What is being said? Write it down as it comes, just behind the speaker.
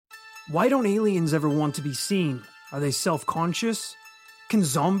Why don't aliens ever want to be seen? Are they self-conscious? Can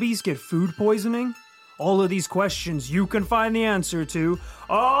zombies get food poisoning? All of these questions you can find the answer to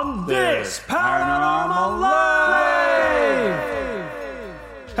on this Paranormal Life!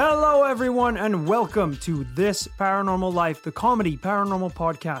 Hello everyone and welcome to This Paranormal Life, the comedy paranormal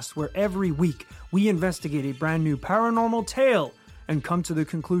podcast where every week we investigate a brand new paranormal tale and come to the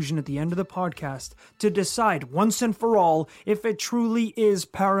conclusion at the end of the podcast to decide once and for all if it truly is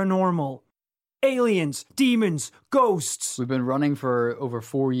paranormal. Aliens, demons, ghosts. We've been running for over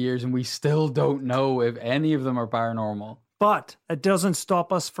 4 years and we still don't know if any of them are paranormal. But it doesn't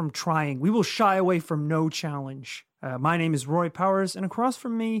stop us from trying. We will shy away from no challenge. My name is Roy Powers, and across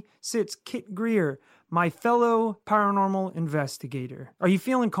from me sits Kit Greer, my fellow paranormal investigator. Are you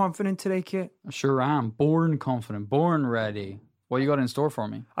feeling confident today, Kit? I sure am. Born confident, born ready. What you got in store for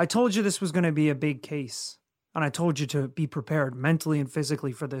me? I told you this was going to be a big case, and I told you to be prepared mentally and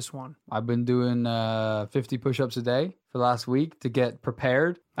physically for this one. I've been doing 50 push-ups a day for the last week to get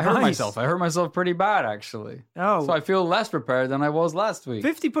prepared. I hurt myself. I hurt myself pretty bad, actually. Oh. So I feel less prepared than I was last week.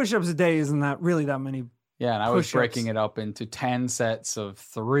 50 push-ups a day isn't that really that many. Yeah, and I was breaking it up into 10 sets of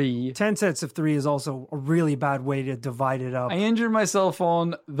 3. 10 sets of 3 is also a really bad way to divide it up. I injured myself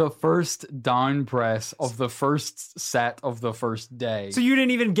on the first down press of the first set of the first day. So you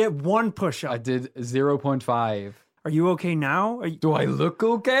didn't even get one push-up? I did 0.5. Are you okay now? Do I look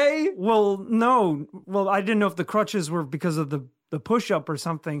okay? Well, no. Well, I didn't know if the crutches were because of the push-up or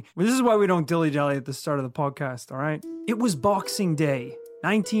something. Well, this is why we don't dilly-dally at the start of the podcast, all right? It was Boxing Day,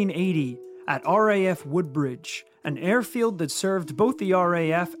 1980. At RAF Woodbridge, an airfield that served both the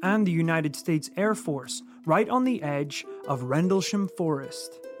RAF and the United States Air Force, right on the edge of Rendlesham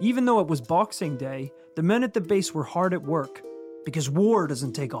Forest. Even though it was Boxing Day, the men at the base were hard at work, because war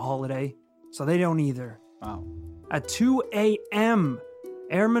doesn't take a holiday, so they don't either. Wow. At 2 a.m.,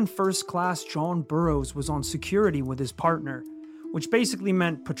 Airman First Class John Burroughs was on security with his partner, which basically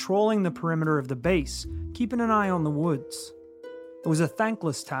meant patrolling the perimeter of the base, keeping an eye on the woods. It was a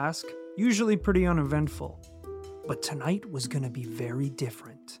thankless task, usually pretty uneventful, but tonight was going to be very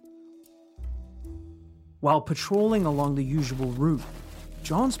different. While patrolling along the usual route,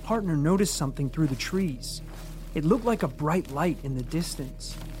 John's partner noticed something through the trees. It looked like a bright light in the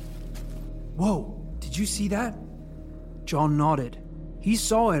distance. Whoa, did you see that? John nodded. He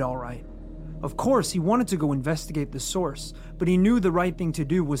saw it all right. Of course, he wanted to go investigate the source, but he knew the right thing to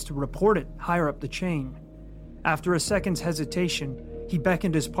do was to report it higher up the chain. After a second's hesitation, he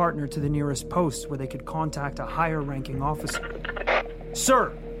beckoned his partner to the nearest post where they could contact a higher-ranking officer.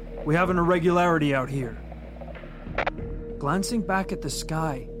 Sir, we have an irregularity out here. Glancing back at the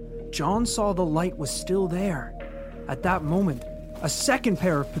sky, John saw the light was still there. At that moment, a second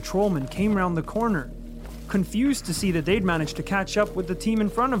pair of patrolmen came round the corner, confused to see that they'd managed to catch up with the team in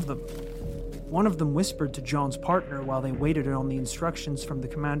front of them. One of them whispered to John's partner while they waited on the instructions from the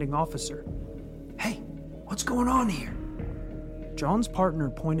commanding officer. Hey, what's going on here? John's partner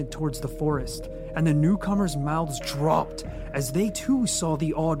pointed towards the forest, and the newcomers' mouths dropped as they too saw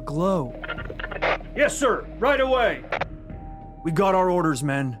the odd glow. Yes, sir, right away. We got our orders,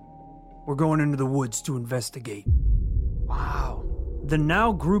 men. We're going into the woods to investigate. Wow. The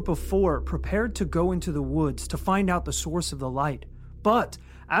now group of 4 prepared to go into the woods to find out the source of the light. But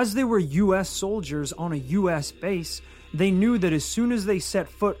as they were U.S. soldiers on a U.S. base, they knew that as soon as they set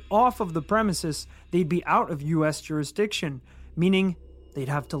foot off of the premises, they'd be out of U.S. jurisdiction, meaning they'd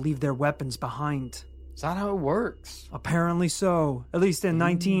have to leave their weapons behind. Is that how it works? Apparently so, at least in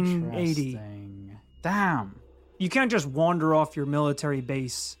 1980. Damn. You can't just wander off your military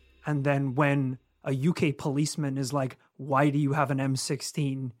base and then when a UK policeman is like, why do you have an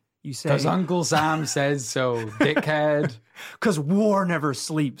M16? You say, because Uncle Sam says so, dickhead. Because war never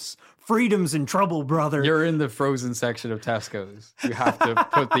sleeps. Freedom's in trouble, brother. You're in the frozen section of Tesco's. You have to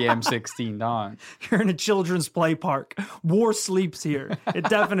put the M16 down. You're in a children's play park. War sleeps here. It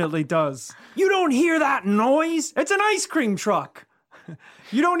definitely does. You don't hear that noise? It's an ice cream truck.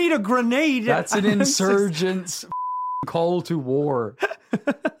 You don't need a grenade. That's an insurgent's call to war.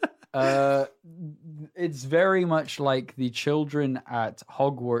 It's very much like the children at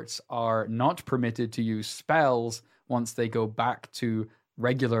Hogwarts are not permitted to use spells once they go back to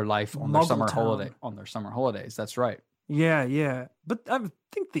regular life on their summer holidays. That's right. Yeah. But I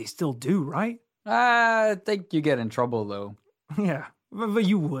think they still do, right? I think you get in trouble though. Yeah, but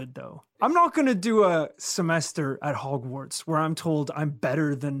you would though. I'm not going to do a semester at Hogwarts where I'm told I'm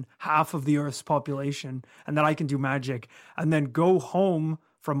better than half of the Earth's population and that I can do magic and then go home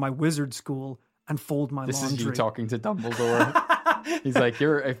from my wizard school and fold my laundry. This is you talking to Dumbledore. He's like,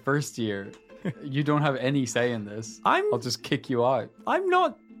 you're a first year. You don't have any say in this. I'll just kick you out. I'm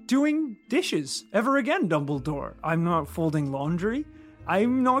not doing dishes ever again, Dumbledore. I'm not folding laundry.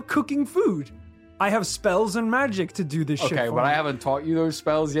 I'm not cooking food. I have spells and magic to do this shit. Okay, for but me. I haven't taught you those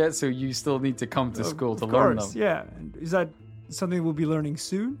spells yet, so you still need to come to school to learn them. Yeah. Is that something we'll be learning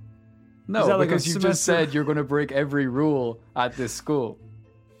soon? No, Is that like because a you just semester? said you're going to break every rule at this school.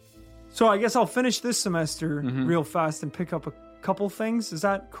 So I guess I'll finish this semester real fast and pick up a couple things. Is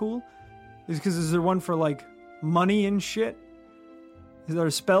that cool? Is there one for like money and shit?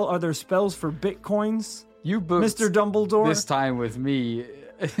 Are there spells for bitcoins? You booked Mr. Dumbledore? this time with me.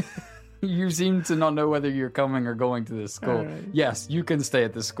 You seem to not know whether you're coming or going to this school. Alright. Yes, you can stay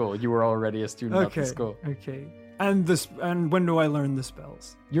at the school. You were already a student at the school. Okay. And when do I learn the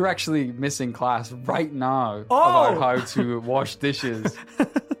spells? You're actually missing class right now Oh! about how to wash dishes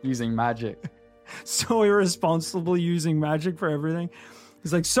using magic. So irresponsible using magic for everything.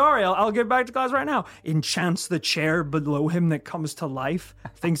 He's like, sorry, I'll get back to class right now. Enchants the chair below him that comes to life.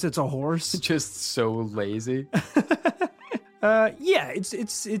 Thinks it's a horse. Just so lazy. Yeah,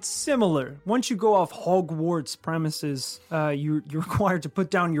 it's similar. Once you go off Hogwarts premises, you're required to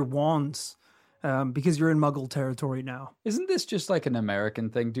put down your wands because you're in Muggle territory now. Isn't this just like an American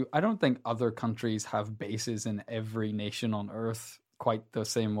thing? I don't think other countries have bases in every nation on Earth quite the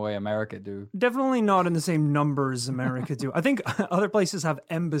same way America do. Definitely not in the same numbers America do. I think other places have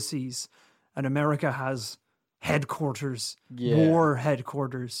embassies, and America has headquarters, war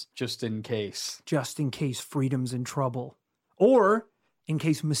headquarters, Just in case. just in case freedom's in trouble. Or in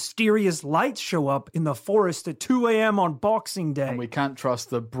case mysterious lights show up in the forest at 2 a.m. on Boxing Day. And we can't trust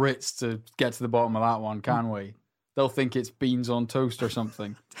the Brits to get to the bottom of that one, can we? They'll think it's beans on toast or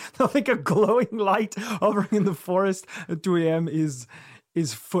something. They'll think a glowing light hovering in the forest at 2 a.m. is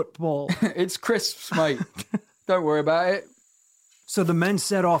football. It's crisps, mate. Don't worry about it. So the men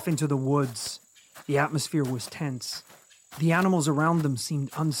set off into the woods. The atmosphere was tense. The animals around them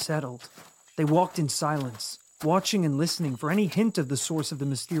seemed unsettled. They walked in silence, watching and listening for any hint of the source of the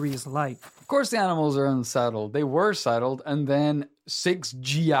mysterious light. Of course the animals are unsettled. They were settled, and then 6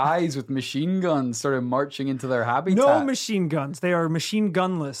 GIs with machine guns started marching into their habitat. No machine guns. They are machine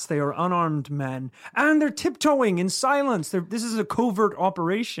gunless. They are unarmed men. And they're tiptoeing in silence. This is a covert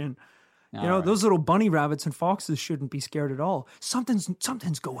operation. You know, those little bunny rabbits and foxes shouldn't be scared at all. Something's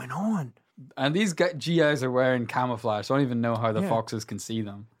going on. And these GIs are wearing camouflage, so I don't even know how the foxes can see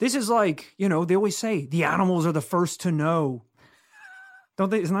them. This is like, you know, they always say, the animals are the first to know. Don't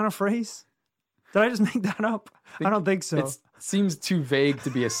they? Isn't that a phrase? Did I just make that up? I don't think so. It seems too vague to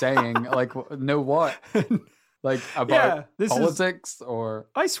be a saying. Like, know what? Like, about politics or...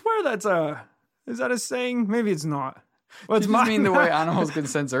 I swear that's is that a saying? Maybe it's not. Well, Do you just mean the way animals can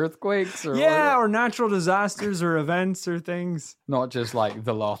sense earthquakes? Or yeah, or natural disasters or events or things. Not just like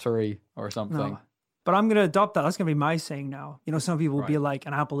the lottery or something. No. But I'm going to adopt that. That's going to be my saying now. You know, some people will be like,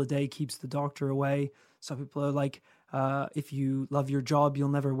 an apple a day keeps the doctor away. Some people are like, if you love your job, you'll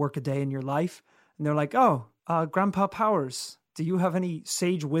never work a day in your life. And they're like, oh, Grandpa Powers, do you have any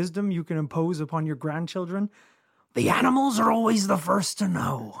sage wisdom you can impose upon your grandchildren? The animals are always the first to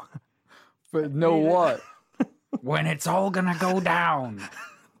know. But know what? When it's all gonna go down.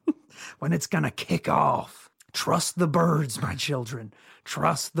 When it's gonna kick off. Trust the birds, my children.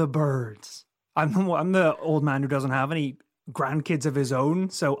 Trust the birds. I'm the old man who doesn't have any grandkids of his own,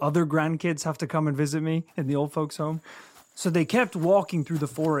 so other grandkids have to come and visit me in the old folks' home. So they kept walking through the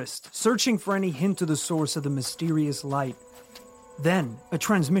forest, searching for any hint of the source of the mysterious light. Then, a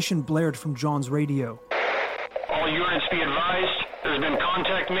transmission blared from John's radio. All units be advised, there's been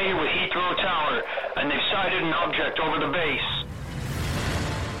contact made with Heathrow Tower, and they've sighted an object over the base.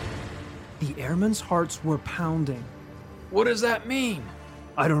 The airmen's hearts were pounding. What does that mean?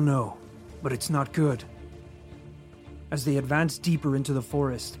 I don't know, but it's not good. As they advanced deeper into the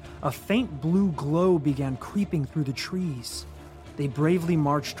forest, a faint blue glow began creeping through the trees. They bravely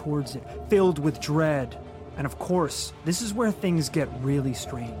marched towards it, filled with dread. And of course, this is where things get really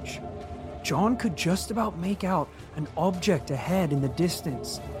strange. John could just about make out an object ahead in the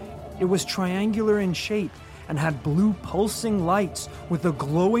distance. It was triangular in shape and had blue pulsing lights with a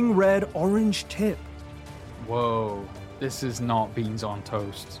glowing red-orange tip. Whoa, this is not beans on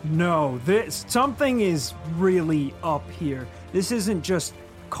toast. No, something is really up here. This isn't just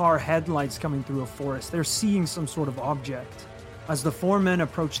car headlights coming through a forest. They're seeing some sort of object. As the 4 men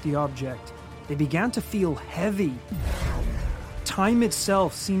approached the object, they began to feel heavy. Time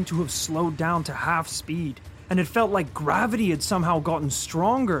itself seemed to have slowed down to half speed, and it felt like gravity had somehow gotten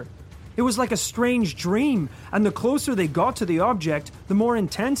stronger. It was like a strange dream, and the closer they got to the object, the more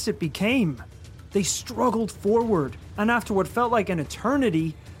intense it became. They struggled forward, and after what felt like an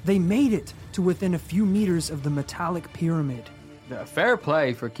eternity, they made it to within a few meters of the metallic pyramid. fair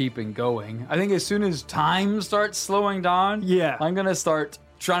play for keeping going. I think as soon as time starts slowing down, Yeah. I'm going to start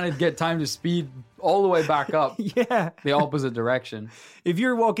trying to get time to speed all the way back up Yeah. the opposite direction. If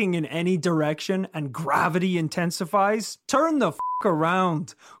you're walking in any direction and gravity intensifies, turn the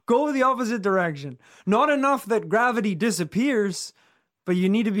around. Go the opposite direction. Not enough that gravity disappears, but you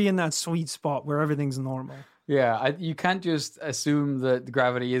need to be in that sweet spot where everything's normal. Yeah, you can't just assume that the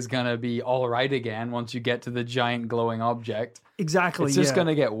gravity is going to be all right again once you get to the giant glowing object. Exactly. It's just going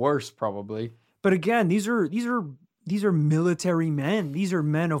to get worse, probably. But again, these are military men. These are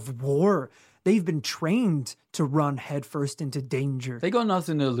men of war. They've been trained to run headfirst into danger. They got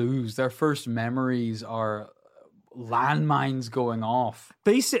nothing to lose. Their first memories are landmines going off.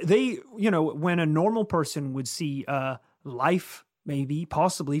 When a normal person would see life, maybe,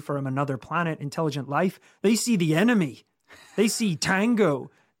 possibly from another planet, intelligent life, they see the enemy. They see Tango.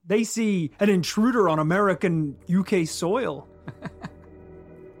 They see an intruder on American UK soil.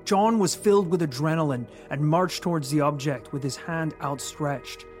 John was filled with adrenaline and marched towards the object with his hand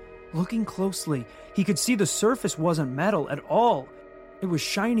outstretched. Looking closely, he could see the surface wasn't metal at all. It was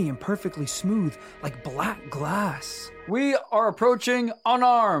shiny and perfectly smooth, like black glass. We are approaching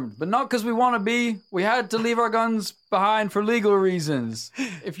unarmed, but not because we want to be. We had to leave our guns behind for legal reasons.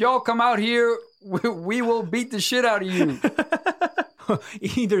 If y'all come out here, we will beat the shit out of you.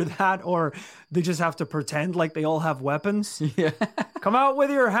 Either that or they just have to pretend like they all have weapons. Yeah. Come out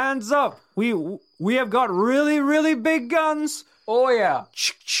with your hands up. We have got really, really big guns. Oh, yeah.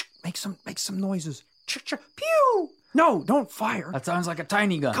 Make some noises. Pew! No, don't fire. That sounds like a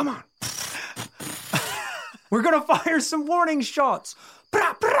tiny gun. Come on. We're gonna fire some warning shots.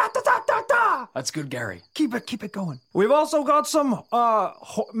 That's good, Gary. Keep it going. We've also got some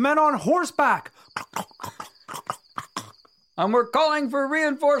men on horseback. And we're calling for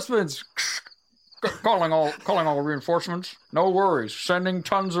reinforcements. calling all reinforcements. No worries. Sending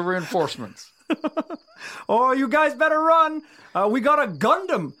tons of reinforcements. Oh, you guys better run. We got a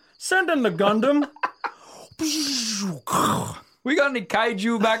Gundam. Send in the Gundam. We got any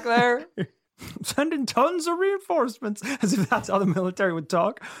kaiju back there? Sending tons of reinforcements. As if that's how the military would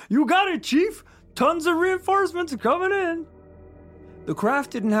talk. You got it, Chief. Tons of reinforcements coming in. The craft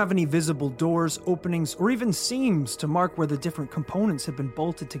didn't have any visible doors, openings, or even seams to mark where the different components had been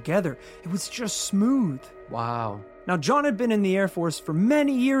bolted together. It was just smooth. Wow. Now, John had been in the Air Force for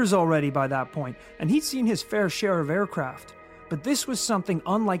many years already by that point, and he'd seen his fair share of aircraft. But this was something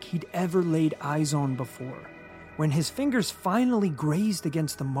unlike he'd ever laid eyes on before. When his fingers finally grazed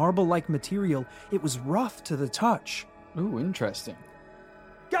against the marble-like material, it was rough to the touch. Ooh, interesting.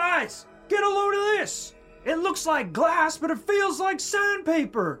 Guys, get a load of this! It looks like glass, but it feels like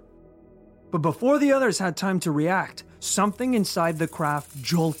sandpaper! But before the others had time to react, something inside the craft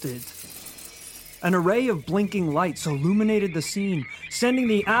jolted. An array of blinking lights illuminated the scene, sending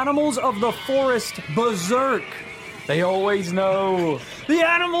the animals of the forest berserk. They always know. The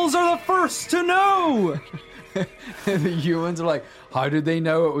animals are the first to know! The humans are like, how did they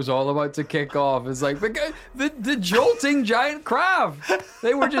know it was all about to kick off? It's like, the jolting giant craft.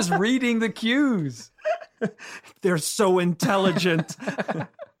 They were just reading the cues. They're so intelligent.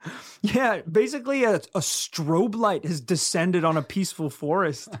 Yeah, basically a strobe light has descended on a peaceful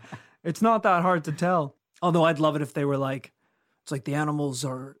forest. It's not that hard to tell. Although I'd love it if they were like, it's like the animals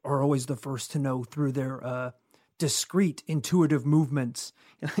are always the first to know through their discreet, intuitive movements.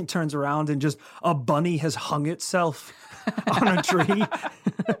 And he turns around and just a bunny has hung itself on a tree.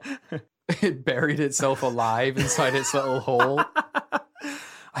 It buried itself alive inside its little hole.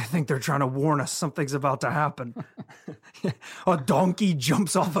 I think they're trying to warn us something's about to happen. A donkey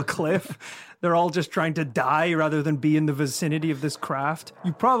jumps off a cliff. They're all just trying to die rather than be in the vicinity of this craft.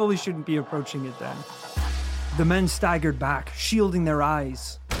 You probably shouldn't be approaching it then. The men staggered back, shielding their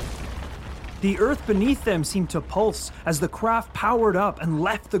eyes. The earth beneath them seemed to pulse as the craft powered up and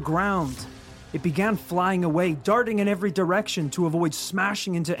left the ground. It began flying away, darting in every direction to avoid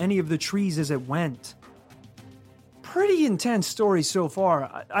smashing into any of the trees as it went. Pretty intense story so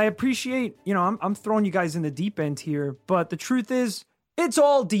far. I appreciate, I'm throwing you guys in the deep end here, but the truth is, it's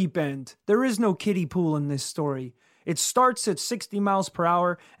all deep end. There is no kiddie pool in this story. It starts at 60 miles per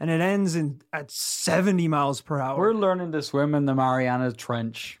hour and it ends at 70 miles per hour. We're learning to swim in the Mariana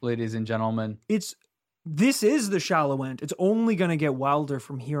Trench, ladies and gentlemen. This is the shallow end. It's only going to get wilder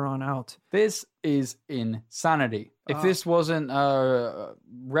from here on out. This is insanity. If this wasn't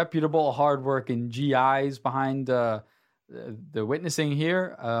reputable, hardworking GIs behind the witnessing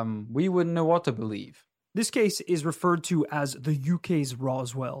here, we wouldn't know what to believe. This case is referred to as the UK's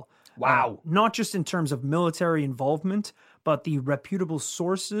Roswell. Wow. Not just in terms of military involvement, but the reputable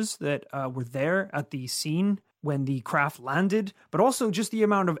sources that were there at the scene when the craft landed, but also just the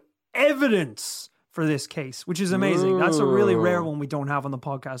amount of evidence for this case, which is amazing. That's a really rare one we don't have on the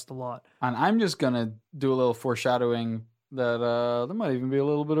podcast a lot. And I'm just going to do a little foreshadowing that there might even be a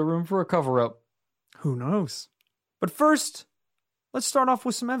little bit of room for a cover-up. Who knows? But first, let's start off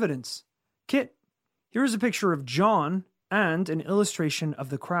with some evidence. Kit, here's a picture of John and an illustration of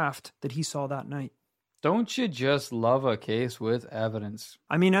the craft that he saw that night. Don't you just love a case with evidence?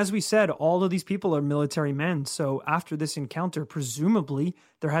 I mean, as we said, all of these people are military men, so after this encounter, presumably,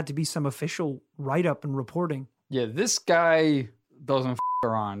 there had to be some official write-up and reporting. Yeah, this guy doesn't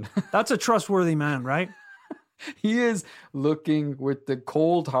around. That's a trustworthy man, right? He is looking with the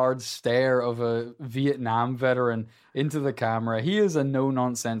cold, hard stare of a Vietnam veteran into the camera. He is a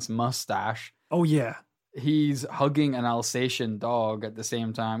no-nonsense mustache. Oh, yeah. He's hugging an Alsatian dog at the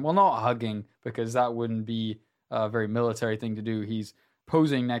same time. Well, not hugging, because that wouldn't be a very military thing to do. He's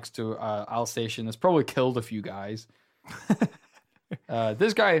posing next to Alsatian that's probably killed a few guys.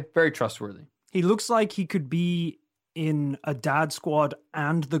 This guy, very trustworthy. He looks like he could be in a dad squad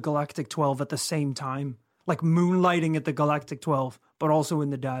and the Galactic 12 at the same time. Like moonlighting at the Galactic 12, but also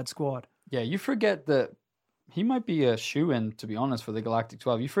in the dad squad. Yeah, you forget that he might be a shoo-in, to be honest, for the Galactic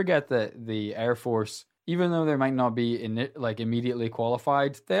 12. You forget that the Air Force, even though they might not be immediately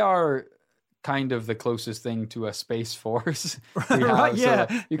qualified, they are kind of the closest thing to a space force. Right, yeah.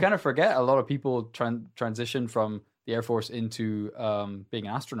 So you kind of forget a lot of people transition from the Air Force into being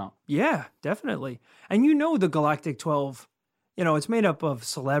an astronaut. Yeah, definitely. And you know the Galactic 12, you know, it's made up of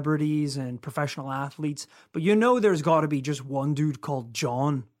celebrities and professional athletes, but you know there's got to be just one dude called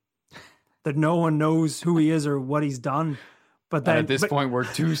John that no one knows who he is or what he's done. But then, at this point, we're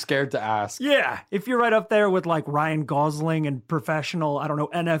too scared to ask. Yeah, if you're right up there with like Ryan Gosling and professional, I don't know,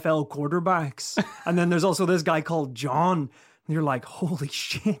 NFL quarterbacks, and then there's also this guy called John, and you're like, holy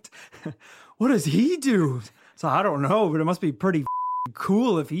shit, what does he do? So I don't know, but it must be pretty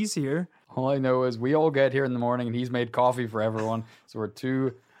cool if he's here. All I know is we all get here in the morning and he's made coffee for everyone, so we're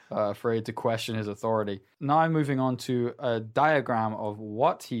too afraid to question his authority. Now I'm moving on to a diagram of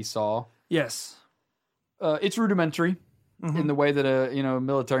what he saw. Yes. It's rudimentary in the way that a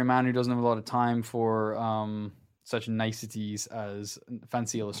military man who doesn't have a lot of time for such niceties as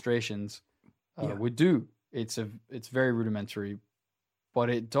fancy illustrations would do. It's very rudimentary, but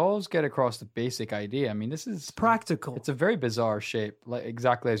it does get across the basic idea. I mean, this is practical. It's a very bizarre shape, like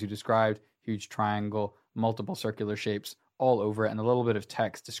exactly as you described. Huge triangle, multiple circular shapes all over it, and a little bit of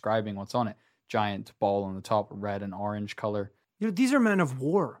text describing what's on it. Giant ball on the top, red and orange color. You know, these are men of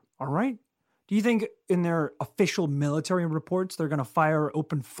war, all right? Do you think in their official military reports they're going to fire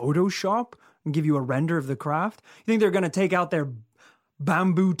open Photoshop and give you a render of the craft? You think they're going to take out their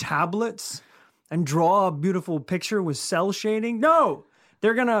bamboo tablets and draw a beautiful picture with cell shading? No!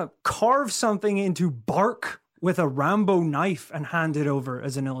 They're going to carve something into bark with a Rambo knife and hand it over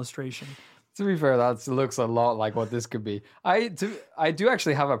as an illustration. To be fair, that looks a lot like what this could be. I do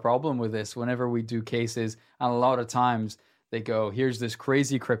actually have a problem with this whenever we do cases, and a lot of times they go, here's this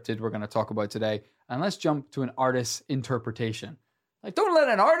crazy cryptid we're going to talk about today, and let's jump to an artist's interpretation. Like, don't let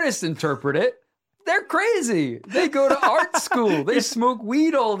an artist interpret it. They're crazy. They go to art school. They smoke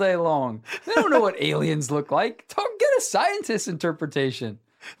weed all day long. They don't know what aliens look like. Don't get a scientist's interpretation.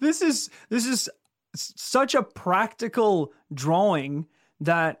 This is such a practical drawing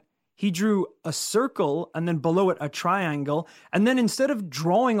that he drew a circle and then below it a triangle. And then instead of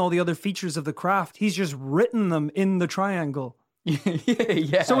drawing all the other features of the craft, he's just written them in the triangle.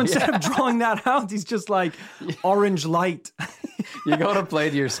 Yeah. So instead of drawing that out, he's just like orange light. You got to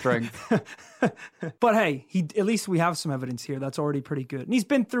play to your strength. But hey, at least we have some evidence here. That's already pretty good. And he's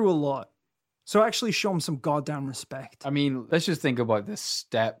been through a lot. So actually show him some goddamn respect. I mean, let's just think about the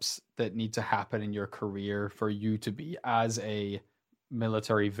steps that need to happen in your career for you to be, as a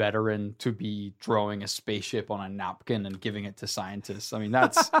military veteran, to be drawing a spaceship on a napkin and giving it to scientists. I mean,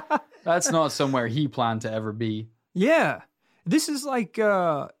 that's not somewhere he planned to ever be. Yeah. This is like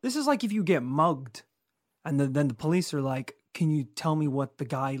if you get mugged and then the police are like, can you tell me what the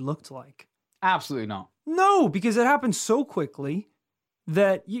guy looked like? Absolutely not. No, because it happened so quickly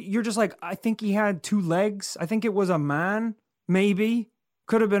that you're just like, I think he had 2 legs. I think it was a man, maybe.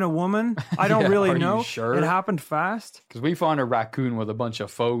 Could have been a woman. I don't really know. You sure? It happened fast. Because we found a raccoon with a bunch of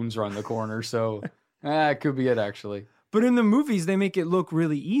phones around the corner, so it could be it, actually. But in the movies, they make it look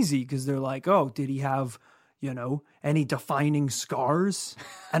really easy because they're like, oh, did he have, any defining scars?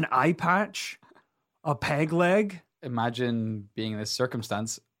 An eye patch? A peg leg? Imagine being in this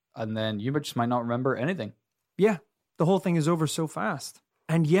circumstance, and then you just might not remember anything. Yeah, the whole thing is over so fast.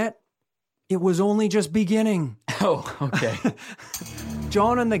 And yet, it was only just beginning. Oh, okay.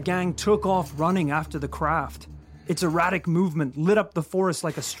 John and the gang took off running after the craft. Its erratic movement lit up the forest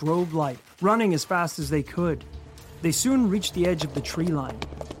like a strobe light, running as fast as they could. They soon reached the edge of the tree line.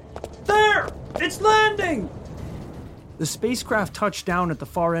 There! It's landing! The spacecraft touched down at the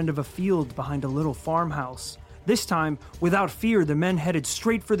far end of a field behind a little farmhouse. This time, without fear, the men headed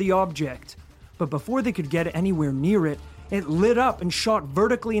straight for the object. But before they could get anywhere near it, it lit up and shot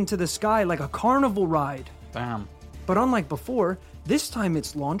vertically into the sky like a carnival ride. Damn. But unlike before, this time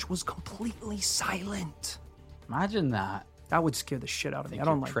its launch was completely silent. Imagine that. That would scare the shit out of me. I I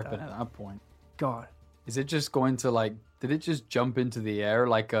don't think like you're tripping that. at that point. God. Is it just going to did it just jump into the air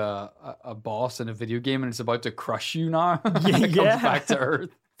like a boss in a video game and it's about to crush you now? And it comes back to Earth.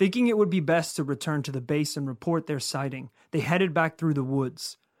 Thinking it would be best to return to the base and report their sighting, they headed back through the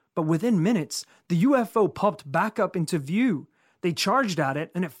woods. But within minutes, the UFO popped back up into view. They charged at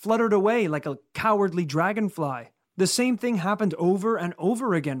it and it fluttered away like a cowardly dragonfly. The same thing happened over and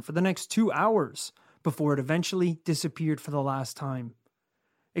over again for the next 2 hours before it eventually disappeared for the last time.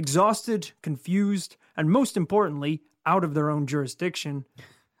 Exhausted, confused, and most importantly, out of their own jurisdiction,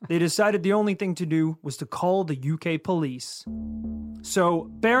 they decided the only thing to do was to call the UK police.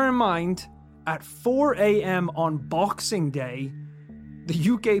 So, bear in mind, at 4 a.m. on Boxing Day, the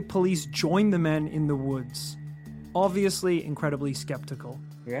UK police joined the men in the woods. Obviously, incredibly skeptical.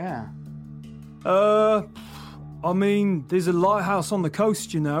 Yeah. I mean, there's a lighthouse on the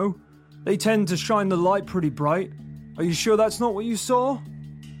coast, you know. They tend to shine the light pretty bright. Are you sure that's not what you saw?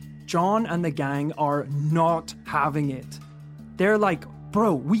 John and the gang are not having it. They're like,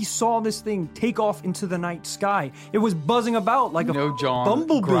 bro, we saw this thing take off into the night sky. It was buzzing about like John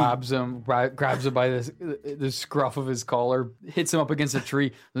bumblebee. grabs him by the scruff of his collar, hits him up against a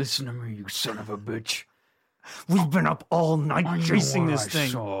tree. Listen to me, you son of a bitch. We've been up all night chasing this thing.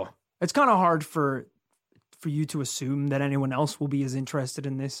 Saw. It's kind of hard for you to assume that anyone else will be as interested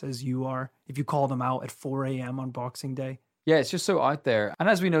in this as you are if you call them out at 4 a.m. on Boxing Day. Yeah, it's just so out there. And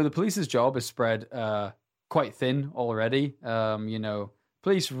as we know, the police's job is spread quite thin already.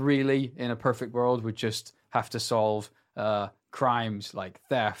 Police really, in a perfect world, would just have to solve crimes like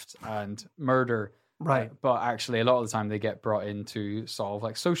theft and murder. Right. But actually, a lot of the time, they get brought in to solve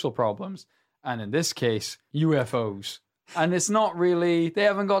like social problems. And in this case, UFOs. And it's not really, they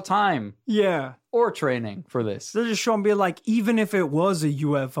haven't got time. Yeah. Or training for this. They're just showing me like, even if it was a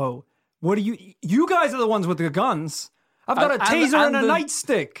UFO, what do you guys are the ones with the guns. I've got a taser and a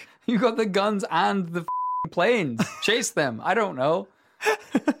nightstick. You got the guns and the planes. Chase them. I don't know.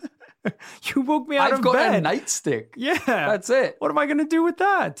 You woke me out of bed. I've got a nightstick. Yeah. That's it. What am I going to do with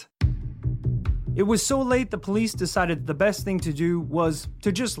that? It was so late, the police decided the best thing to do was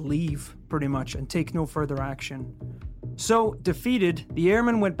to just leave, pretty much, and take no further action. So, defeated, the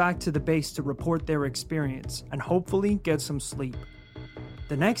airmen went back to the base to report their experience and hopefully get some sleep.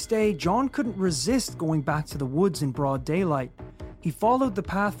 The next day, John couldn't resist going back to the woods in broad daylight. He followed the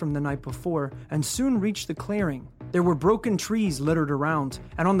path from the night before and soon reached the clearing. There were broken trees littered around,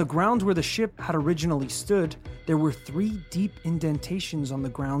 and on the ground where the ship had originally stood, there were 3 deep indentations on the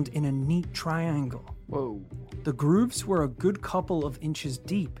ground in a neat triangle. Whoa. The grooves were a good couple of inches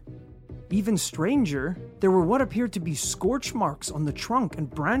deep. Even stranger, there were what appeared to be scorch marks on the trunk and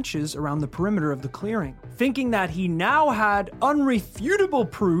branches around the perimeter of the clearing. Thinking that he now had unrefutable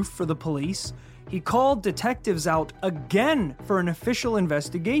proof for the police, he called detectives out again for an official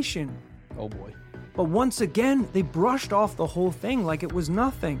investigation. Oh boy. But once again, they brushed off the whole thing like it was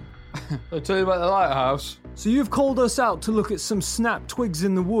nothing. I'll tell you about the lighthouse. So you've called us out to look at some snapped twigs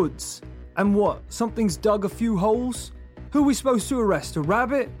in the woods. And what, something's dug a few holes? Who are we supposed to arrest, a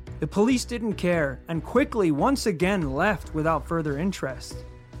rabbit? The police didn't care, and quickly once again left without further interest.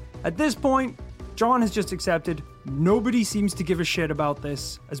 At this point, John has just accepted nobody seems to give a shit about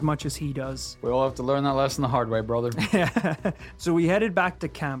this as much as he does. We all have to learn that lesson the hard way, brother. So we headed back to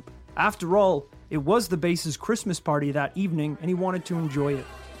camp. After all, it was the base's Christmas party that evening, and he wanted to enjoy it.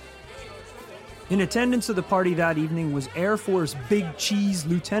 In attendance of the party that evening was Air Force Big Cheese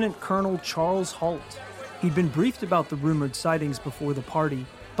Lieutenant Colonel Charles Halt. He'd been briefed about the rumored sightings before the party,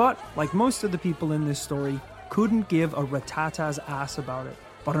 but, like most of the people in this story, couldn't give a ratata's ass about it.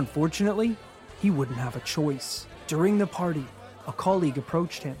 But unfortunately, he wouldn't have a choice. During the party, a colleague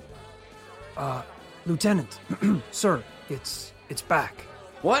approached him. Lieutenant, sir, it's back.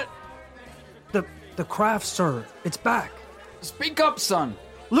 What? The craft, sir, it's back. Speak up, son.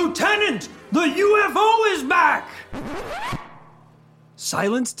 Lieutenant, the UFO is back!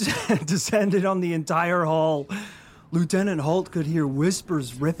 Silence descended on the entire hall. Lieutenant Halt could hear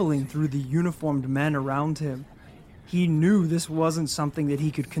whispers rippling through the uniformed men around him. He knew this wasn't something that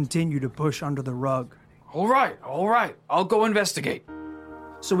he could continue to push under the rug. All right. I'll go investigate.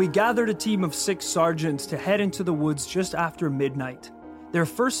 So we gathered a team of 6 sergeants to head into the woods just after midnight. Their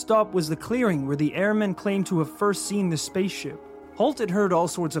first stop was the clearing where the airmen claimed to have first seen the spaceship. Holt had heard all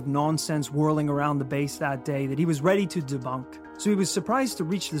sorts of nonsense whirling around the base that day that he was ready to debunk. So he was surprised to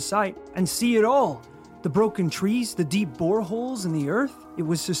reach the site and see it all. The broken trees, the deep boreholes in the earth. It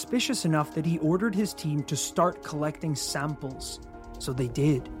was suspicious enough that he ordered his team to start collecting samples. So they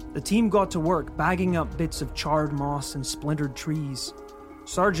did. The team got to work bagging up bits of charred moss and splintered trees.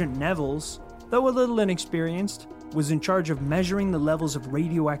 Sergeant Nevels, though a little inexperienced, was in charge of measuring the levels of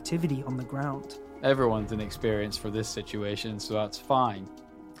radioactivity on the ground. Everyone's inexperienced for this situation, so that's fine.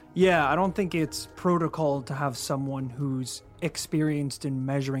 Yeah, I don't think it's protocol to have someone who's experienced in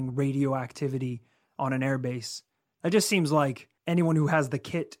measuring radioactivity on an airbase. That just seems like anyone who has the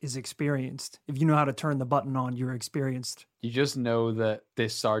kit is experienced. If you know how to turn the button on, you're experienced. You just know that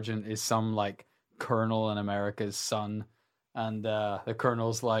this sergeant is some, like, colonel in America's son, and the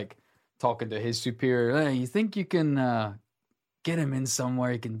colonel's, like, talking to his superior. Hey, you think you can get him in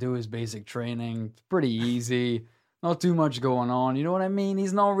somewhere he can do his basic training? It's pretty easy. Not too much going on. You know what I mean?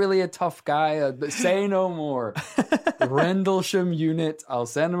 He's not really a tough guy. But say no more. The Rendlesham unit. I'll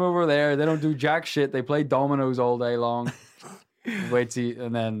send him over there. They don't do jack shit. They play dominoes all day long. Wait till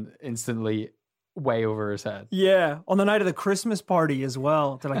and then instantly way over his head. Yeah, on the night of the Christmas party as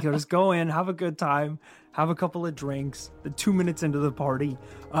well. They're like, just go in, have a good time, have a couple of drinks. The 2 minutes into the party,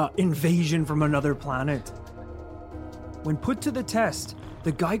 invasion from another planet. When put to the test,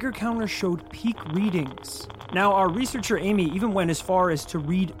 the Geiger counter showed peak readings. Now, our researcher Amy even went as far as to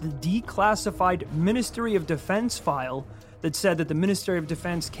read the declassified Ministry of Defense file that said that the Ministry of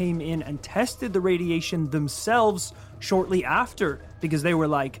Defense came in and tested the radiation themselves shortly after, because they were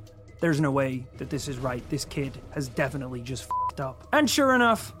like, there's no way that this is right. This kid has definitely just f***ed up. And sure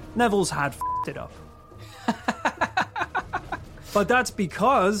enough, Nevels had f***ed it up. But that's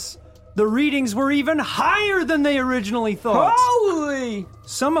because the readings were even higher than they originally thought. Holy!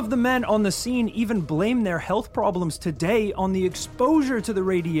 Some of the men on the scene even blame their health problems today on the exposure to the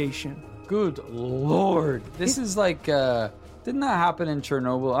radiation. Good Lord. This is like, didn't that happen in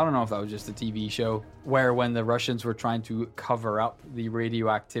Chernobyl? I don't know if that was just a TV show, where when the Russians were trying to cover up the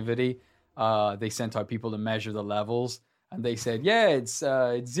radioactivity, they sent out people to measure the levels. And they said, yeah, it's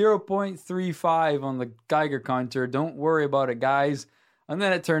 0.35 on the Geiger counter. Don't worry about it, guys. And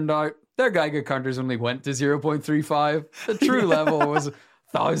then it turned out their Geiger counters only went to 0.35. The true level was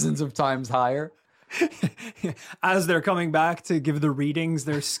thousands of times higher. As they're coming back to give the readings,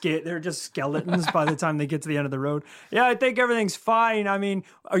 they're just skeletons by the time they get to the end of the road. Yeah, I think everything's fine. I mean,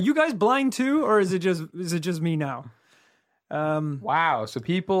 are you guys blind too, or is it just me now? Wow, so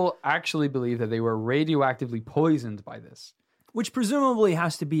people actually believe that they were radioactively poisoned by this. Which presumably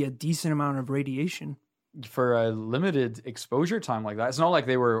has to be a decent amount of radiation. For a limited exposure time like that. It's not like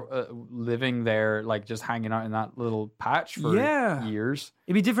they were living there, like just hanging out in that little patch for years.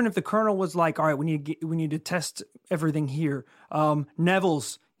 It'd be different if the colonel was like, all right, we need to test everything here.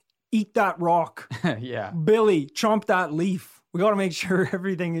 Nevels, eat that rock. Yeah. Billy, chomp that leaf. We got to make sure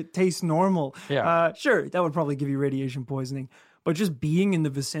everything tastes normal. Yeah. Sure, that would probably give you radiation poisoning. But just being in the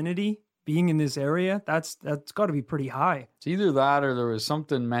vicinity, being in this area, that's got to be pretty high. It's either that or there was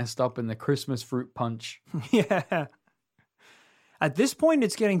something messed up in the Christmas fruit punch. Yeah. At this point,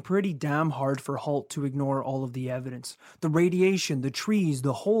 it's getting pretty damn hard for Holt to ignore all of the evidence. The radiation, the trees,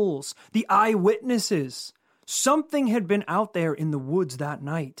 the holes, the eyewitnesses. Something had been out there in the woods that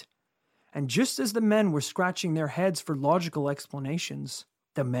night. And just as the men were scratching their heads for logical explanations,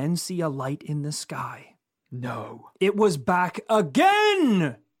 the men see a light in the sky. No. It was back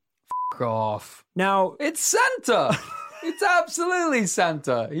again! F*** off. Now, it's Santa! It's absolutely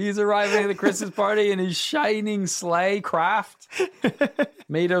Santa. He's arriving at the Christmas party in his shining sleigh craft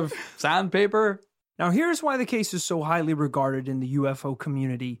made of sandpaper. Now, here's why the case is so highly regarded in the UFO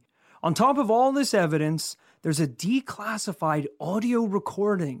community. On top of all this evidence, there's a declassified audio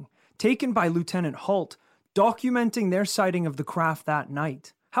recording taken by Lieutenant Holt, documenting their sighting of the craft that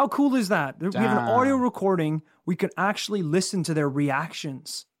night. How cool is that? We have an audio recording. We can actually listen to their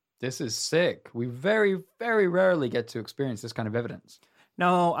reactions. This is sick. We very, very rarely get to experience this kind of evidence.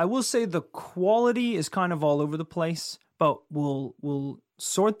 Now, I will say the quality is kind of all over the place, but we'll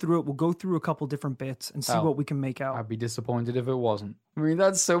sort through it. We'll go through a couple different bits and see what we can make out. I'd be disappointed if it wasn't. I mean,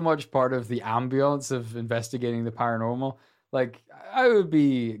 that's so much part of the ambience of investigating the paranormal. Like, I would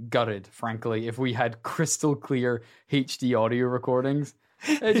be gutted, frankly, if we had crystal clear HD audio recordings.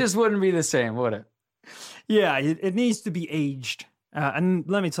 It just wouldn't be the same, would it? Yeah, it needs to be aged. And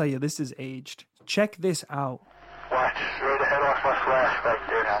let me tell you, this is aged. Check this out. Watch, right ahead off my flash back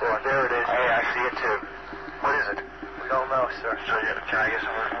there. So there it is. Hey, I see it too. What is it? Don't know, sir. So can I get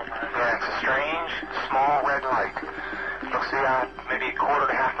some? Yeah, it's a strange, small red light. You'll see maybe a quarter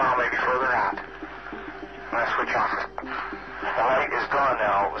to half mile, maybe further out. I'm going to switch off it. The light is gone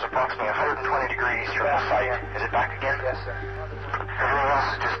now. It was approximately 120 degrees from the site. Is it back again? Yes, sir. Everything else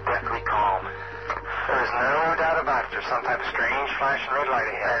is just deathly calm. There is no doubt about it. There's some type of strange flashing red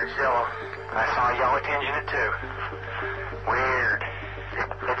light ahead. It's yellow. I saw a yellow tinge in it, too. Weird. It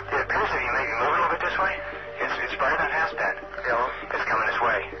appears to be maybe moving a little bit this way. It's right on has been. Yellow. It's coming this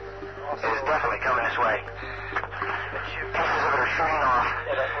way. It is definitely coming this way. Pieces of it are shooting off.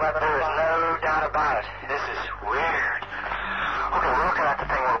 There is no doubt about it. This is weird. Okay, we're looking at the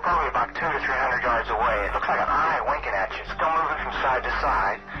thing. We're probably about 200 to 300 yards away. It looks like an eye winking at you. It's still moving from side to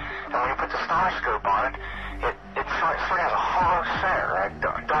side. And when you put the star scope on it, it sort of has a hollow center,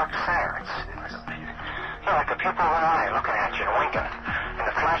 a dark center. It's like the pupil of an eye looking at you and winking. And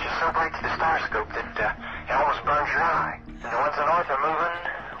the flash is so bright to the star scope that it almost burns your eye. And the ones to the north are moving.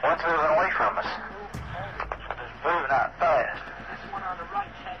 One's moving away from us. Moving out fast. This one on the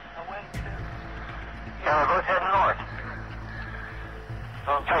right heading away, too. Yeah, we're both heading north.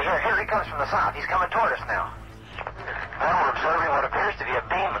 Okay, here he comes from the south. He's coming toward us now. Now we're observing what appears to be a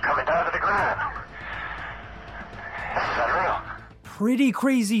beam coming down to the ground. This is unreal. Pretty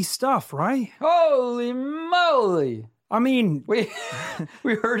crazy stuff, right? Holy moly! I mean, we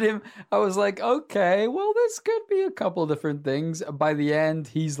heard him. I was like, okay, well, this could be a couple different things. By the end,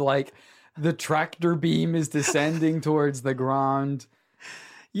 he's like, the tractor beam is descending towards the ground.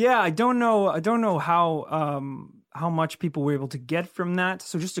 yeah, I don't know how much people were able to get from that.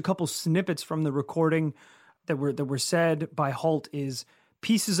 So just a couple snippets from the recording that were said by Halt is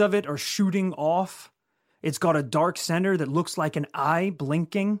pieces of it are shooting off. It's got a dark center that looks like an eye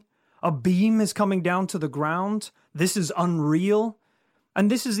blinking. A beam is coming down to the ground. This is unreal.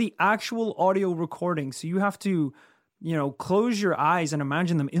 And this is the actual audio recording. So you have to, close your eyes and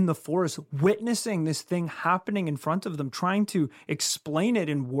imagine them in the forest, witnessing this thing happening in front of them, trying to explain it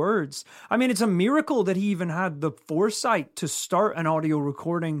in words. I mean, it's a miracle that he even had the foresight to start an audio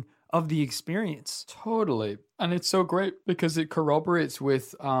recording of the experience. Totally. And it's so great because it corroborates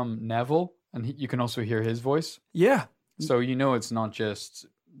with Neville, and you can also hear his voice. Yeah. So it's not just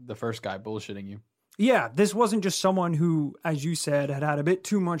the first guy bullshitting you. Yeah, this wasn't just someone who, as you said, had a bit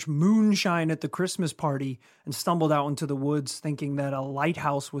too much moonshine at the Christmas party and stumbled out into the woods thinking that a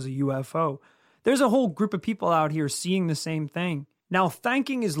lighthouse was a UFO. There's a whole group of people out here seeing the same thing. Now,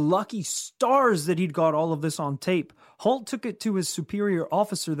 thanking his lucky stars that he'd got all of this on tape, Halt took it to his superior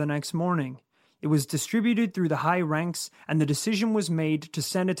officer the next morning. It was distributed through the high ranks, and the decision was made to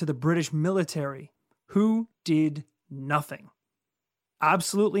send it to the British military, who did nothing.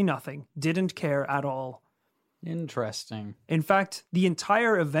 Absolutely nothing. Didn't care at all. Interesting. In fact, the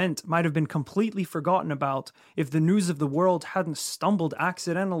entire event might have been completely forgotten about if the News of the World hadn't stumbled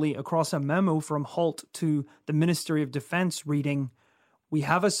accidentally across a memo from Halt to the Ministry of Defense reading, "We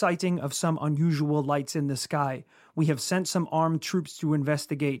have a sighting of some unusual lights in the sky. We have sent some armed troops to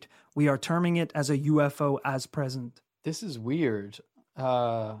investigate. We are terming it as a UFO as present." This is weird.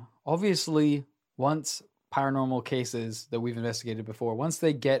 Obviously, once paranormal cases that we've investigated before, once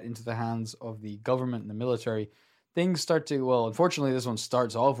they get into the hands of the government and the military, things start to, well, unfortunately, this one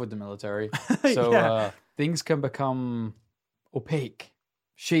starts off with the military. So Yeah. Things can become opaque,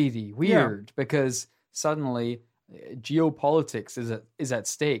 shady, weird, because suddenly geopolitics is at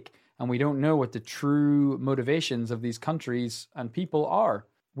stake, and we don't know what the true motivations of these countries and people are.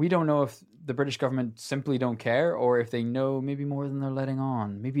 We don't know if the British government simply don't care, or if they know maybe more than they're letting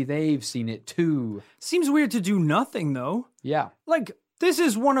on. Maybe they've seen it too. Seems weird to do nothing, though. Yeah. Like, this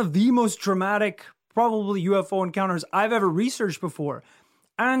is one of the most dramatic, probably UFO encounters I've ever researched before.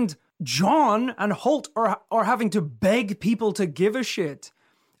 And John and Halt are having to beg people to give a shit.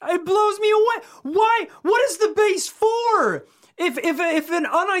 It blows me away. Why? What is the base for? If an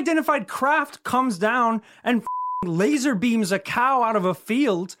unidentified craft comes down and laser beams a cow out of a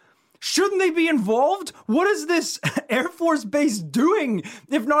field, shouldn't they be involved? What is this Air Force base doing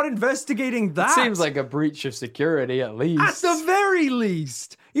if not investigating that? It seems like a breach of security, at least. At the very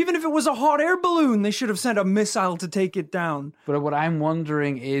least. Even if it was a hot air balloon, they should have sent a missile to take it down. But what I'm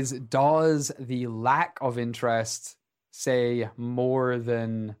wondering is, does the lack of interest say more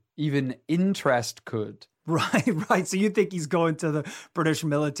than even interest could? Right. So you think he's going to the British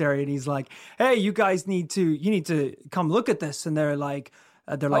military and he's like, "Hey, you guys need to come look at this." And they're like,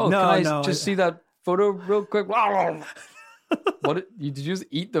 no, can I just see that photo real quick? What did you just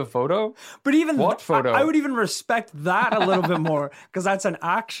eat the photo? But even what photo? I would even respect that a little bit more because that's an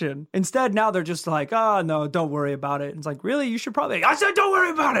action. Instead, now they're just like, oh, no, don't worry about it. It's like, really? You should probably... I said, don't worry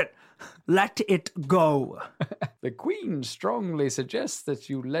about it. Let it go. The Queen strongly suggests that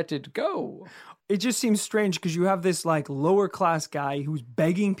you let it go. It just seems strange because you have this like lower class guy who's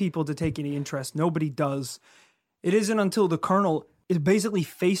begging people to take any interest. Nobody does. It isn't until the Colonel is basically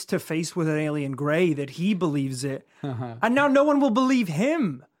face to face with an alien gray that he believes it. And now no one will believe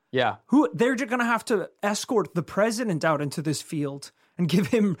him. Yeah. They're just going to have to escort the president out into this field and give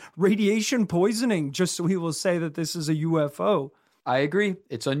him radiation poisoning just so he will say that this is a UFO. I agree.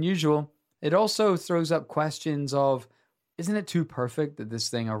 It's unusual. It also throws up questions of, isn't it too perfect that this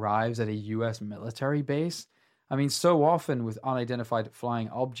thing arrives at a US military base? I mean, so often with unidentified flying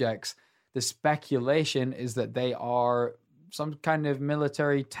objects, the speculation is that they are some kind of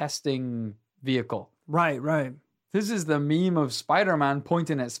military testing vehicle. Right. This is the meme of Spider-Man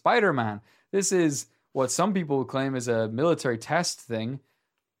pointing at Spider-Man. This is what some people claim is a military test thing,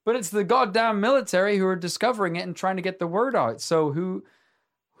 but it's the goddamn military who are discovering it and trying to get the word out. So who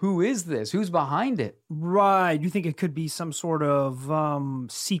is this? Who's behind it? Right. You think it could be some sort of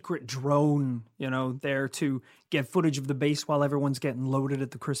secret drone, there to get footage of the base while everyone's getting loaded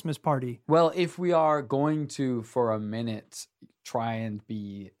at the Christmas party? Well, if we are going to, for a minute, try and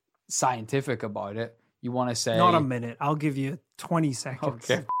be scientific about it, you want to say... Not a minute. I'll give you 20 seconds.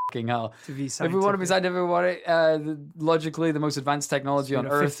 Okay, f***ing hell. To be scientific. If we want to be scientific about it, logically, the most advanced technology on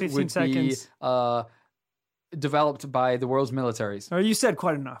Earth would be developed by the world's militaries. Oh, you said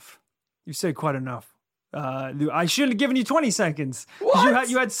quite enough. I should have given you 20 seconds. What?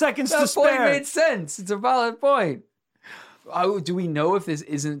 You had seconds that to spare. That point made sense. It's a valid point. Do we know if this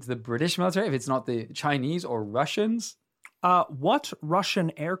isn't the British military, if it's not the Chinese or Russians? What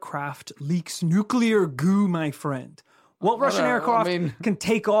Russian aircraft leaks nuclear goo, my friend? What Russian aircraft can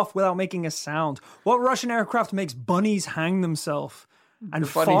take off without making a sound? What Russian aircraft makes bunnies hang themselves? And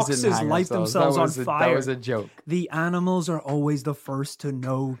foxes light themselves on fire. That was a joke. The animals are always the first to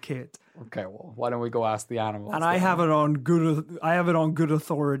know, Kit. Okay, well, why don't we go ask the animals? And I have it on good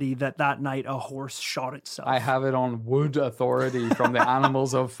authority that night a horse shot itself. I have it on wood authority from the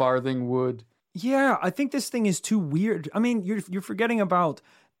animals of Farthing Wood. Yeah, I think this thing is too weird. I mean, you're forgetting about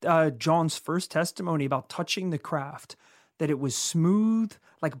John's first testimony about touching the craft. That it was smooth,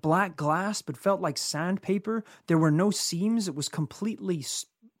 like black glass, but felt like sandpaper. There were no seams. It was completely,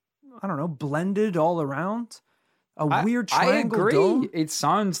 blended all around. Weird triangle I agree. dome. It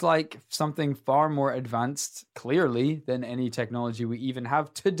sounds like something far more advanced, clearly, than any technology we even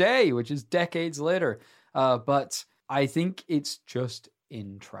have today, which is decades later. But I think it's just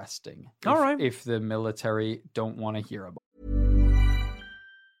interesting. All right. If the military don't want to hear about it.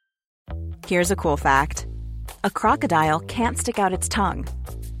 Here's a cool fact. A crocodile can't stick out its tongue.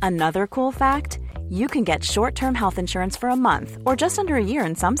 Another cool fact, you can get short-term health insurance for a month or just under a year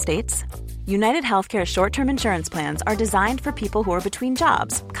in some states. United Healthcare short-term insurance plans are designed for people who are between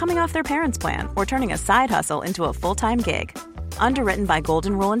jobs, coming off their parents' plan, or turning a side hustle into a full-time gig. Underwritten by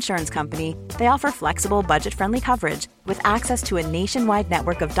Golden Rule Insurance Company, they offer flexible, budget-friendly coverage with access to a nationwide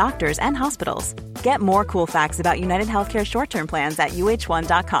network of doctors and hospitals. Get more cool facts about United Healthcare short-term plans at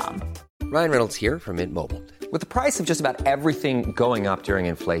uh1.com. Ryan Reynolds here from Mint Mobile. With the price of just about everything going up during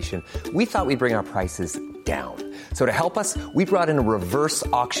inflation, we thought we'd bring our prices down. So to help us, we brought in a reverse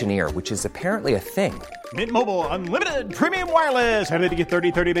auctioneer, which is apparently a thing. Mint Mobile Unlimited Premium Wireless. How to get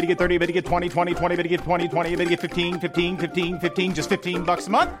 30, 30, bit to get 30, bit to get 20, 20, 20, bit to get 20, 20, bit to get 15, 15, 15, 15, just $15 a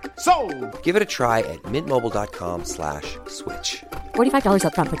month? Sold! Give it a try at mintmobile.com/switch. $45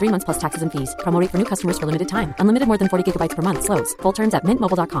 up front for 3 months plus taxes and fees. Promo rate for new customers for limited time. Unlimited more than 40 gigabytes per month. Slows full terms at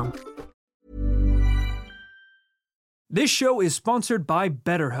mintmobile.com. This show is sponsored by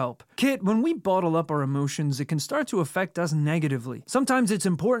BetterHelp. Kit, when we bottle up our emotions, it can start to affect us negatively. Sometimes it's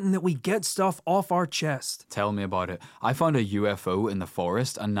important that we get stuff off our chest. Tell me about it. I found a UFO in the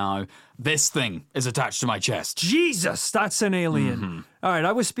forest, and now this thing is attached to my chest. Jesus, that's an alien. Mm-hmm. All right,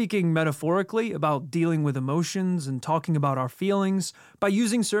 I was speaking metaphorically about dealing with emotions and talking about our feelings by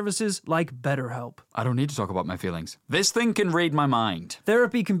using services like BetterHelp. I don't need to talk about my feelings. This thing can read my mind.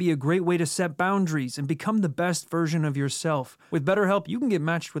 Therapy can be a great way to set boundaries and become the best version of yourself. With BetterHelp, you can get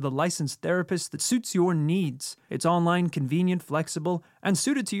matched with a licensed therapist that suits your needs. It's online, convenient, flexible, and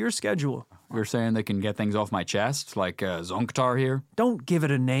suited to your schedule. You're saying they can get things off my chest, like Zonktar here? Don't give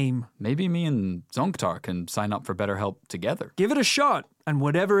it a name. Maybe me and Zonktar can sign up for BetterHelp together. Give it a shot. And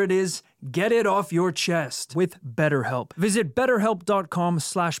whatever it is, get it off your chest with BetterHelp. Visit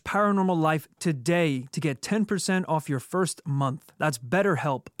betterhelp.com/paranormallife today to get 10% off your first month. That's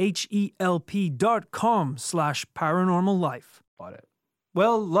BetterHelp, HELP.com/paranormallife. Got it.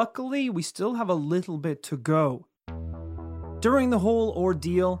 Well, luckily, we still have a little bit to go. During the whole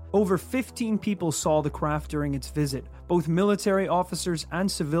ordeal, over 15 people saw the craft during its visit, both military officers and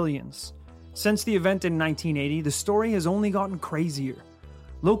civilians. Since the event in 1980, the story has only gotten crazier.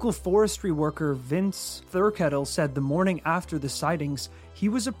 Local forestry worker Vince Thurkettle said the morning after the sightings, he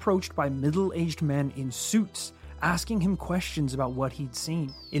was approached by middle-aged men in suits, asking him questions about what he'd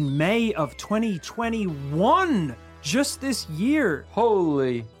seen. In May of 2021, just this year,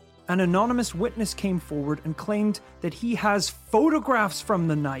 Holy. an anonymous witness came forward and claimed that he has photographs from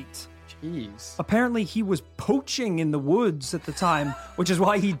the night. Jeez. Apparently, he was poaching in the woods at the time, which is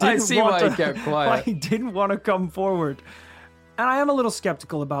why he didn't why he didn't want to come forward. And I am a little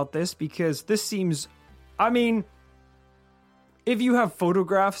skeptical about this because this seems, I mean, if you have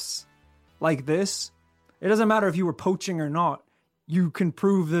photographs like this, it doesn't matter if you were poaching or not. You can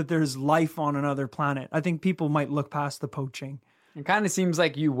prove that there's life on another planet. I think people might look past the poaching. It kind of seems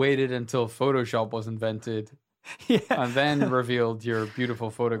like you waited until Photoshop was invented. And then revealed your beautiful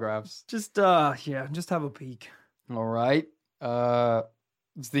photographs. Just have a peek. All right.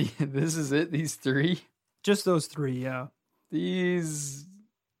 This is it, these three? Just those three, yeah. These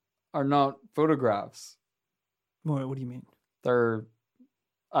are not photographs. What do you mean? They're,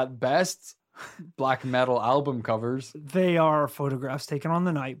 at best, black metal album covers. They are photographs taken on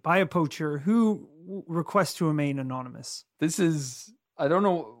the night by a poacher who requests to remain anonymous. This is, I don't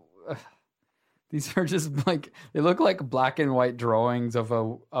know, these are just like, they look like black and white drawings of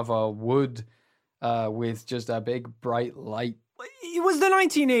a wood with just a big bright light. It was the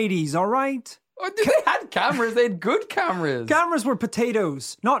 1980s, all right? They had cameras. They had good cameras. Cameras were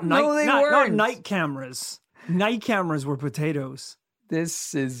potatoes, not night cameras. Night cameras were potatoes.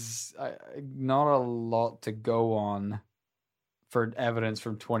 This is not a lot to go on for evidence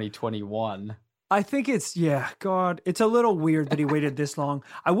from 2021. I think it's a little weird that he waited this long.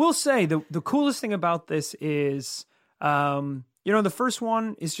 I will say the coolest thing about this is, the first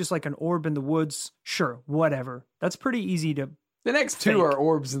one is just like an orb in the woods. Sure, whatever. That's pretty easy to. The next two are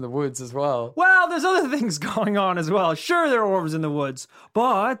orbs in the woods as well. Well, there's other things going on as well. Sure, there are orbs in the woods.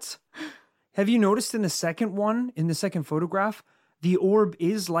 But have you noticed in the second one, in the second photograph, the orb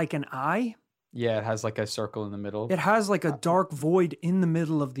is like an eye? Yeah, it has like a circle in the middle. It has like a dark void in the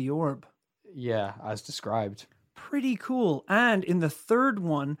middle of the orb. Yeah, as described. Pretty cool. And in the third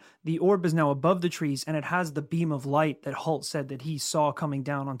one, the orb is now above the trees and it has the beam of light that Holt said that he saw coming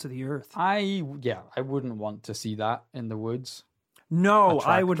down onto the earth. I wouldn't want to see that in the woods. No,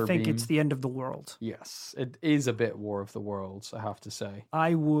 I would think it's the end of the world. Yes, it is a bit War of the Worlds, I have to say.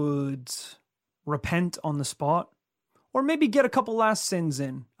 I would repent on the spot or maybe get a couple last sins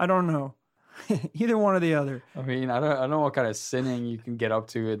in. I don't know. Either one or the other. I mean, I don't know what kind of sinning you can get up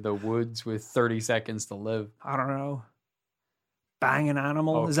to in the woods with 30 seconds to live. I don't know. Bang an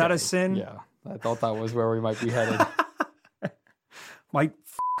animal. Okay. Is that a sin? Yeah, I thought that was where we might be headed. Might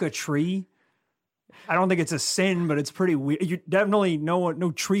f*** a tree. I don't think it's a sin, but it's pretty weird. You definitely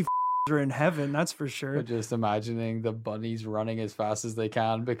no tree are in heaven, that's for sure. But just imagining the bunnies running as fast as they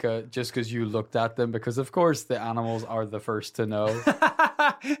can because you looked at them, because of course the animals are the first to know.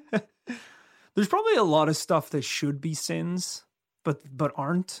 There's probably a lot of stuff that should be sins, but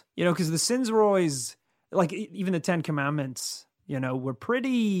aren't. Because the sins were always, like, even the Ten Commandments, were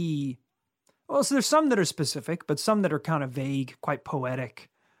pretty... Well, so there's some that are specific, but some that are kind of vague, quite poetic.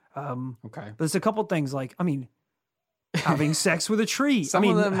 Okay. There's a couple things like, having sex with a tree. Some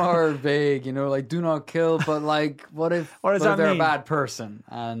of them are vague, like do not kill, but like, what if they're a bad person?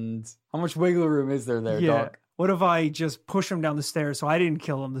 And how much wiggle room is there, Doc? What if I just push him down the stairs so I didn't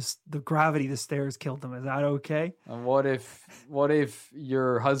kill him? The gravity of the stairs killed him. Is that okay? And what if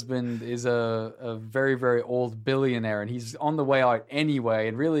your husband is a very, very old billionaire and he's on the way out anyway,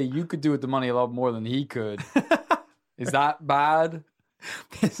 and really you could do with the money a lot more than he could? Is that bad?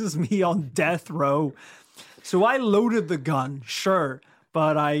 This is me on death row. So I loaded the gun, sure,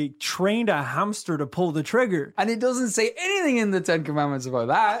 but I trained a hamster to pull the trigger. And it doesn't say anything in the Ten Commandments about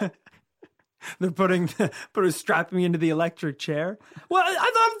that. They're strapping me into the electric chair. Well,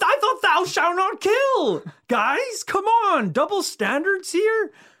 I thought thou shalt not kill. Guys, come on. Double standards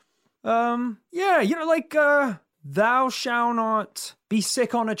here. Thou shalt not be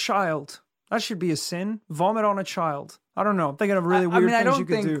sick on a child. That should be a sin. Vomit on a child. I don't know. I'm thinking of really weird things you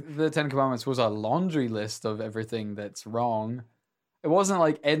could do. I don't think the Ten Commandments was a laundry list of everything that's wrong. It wasn't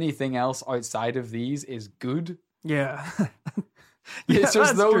like anything else outside of these is good. Yeah. It's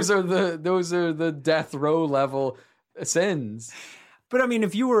just those are the death row level sins. But I mean,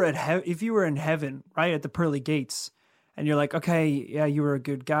 if you were in heaven, right, at the pearly gates, and you're like, okay, yeah, you were a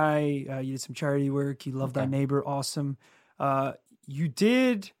good guy, you did some charity work, you loved thy neighbor, awesome. You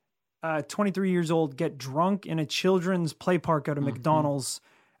did, 23 years old, get drunk in a children's play park out of McDonald's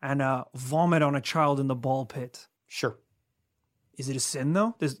and vomit on a child in the ball pit. Sure. Is it a sin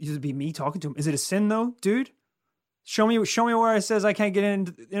though? This would be me talking to him. Is it a sin though, dude? Show me where it says I can't get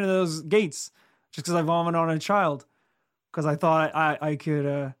into those gates just because I vomited on a child. Because I thought I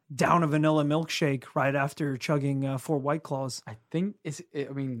could down a vanilla milkshake right after chugging 4 White Claws. I think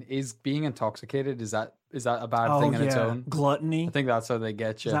is being intoxicated, is that a bad thing in its own? Gluttony. I think that's how they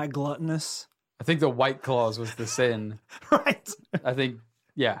get you. Is that gluttonous? I think the White Claws was the sin. Right. I think,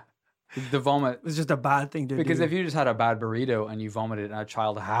 yeah. The vomit. It's just a bad thing to do. Because if you just had a bad burrito and you vomited and a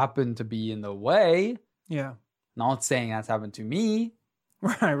child happened to be in the way. Yeah. Not saying that's happened to me.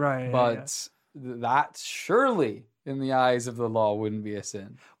 Right. But that surely, in the eyes of the law, wouldn't be a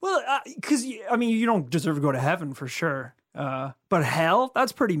sin. Well, because, you don't deserve to go to heaven for sure. But hell,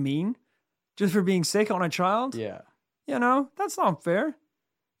 that's pretty mean. Just for being sick on a child? Yeah. That's not fair.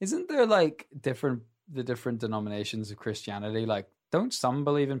 Isn't there like the different denominations of Christianity? Like, don't some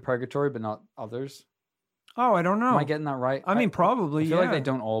believe in purgatory, but not others? Oh, I don't know. Am I getting that right? I mean, probably, I feel like they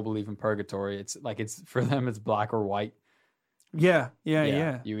don't all believe in purgatory. It's like, for them, it's black or white. Yeah.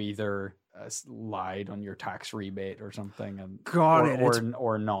 You either lied on your tax rebate or something, and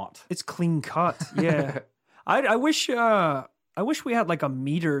or not. It's clean cut. Yeah. I wish we had like a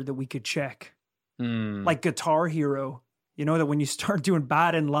meter that we could check, like Guitar Hero. That when you start doing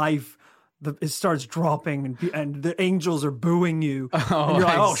bad in life, it starts dropping and the angels are booing you. And you're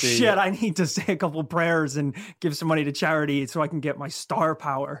like, shit, I need to say a couple prayers and give some money to charity so I can get my star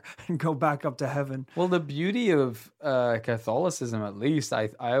power and go back up to heaven. Well, the beauty of Catholicism, at least, I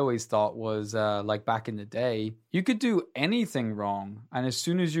always thought was like back in the day, you could do anything wrong. And as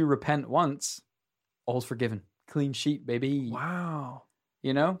soon as you repent once, all's forgiven. Clean sheet, baby. Wow.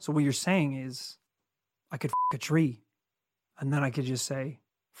 So what you're saying is I could a tree and then I could just say,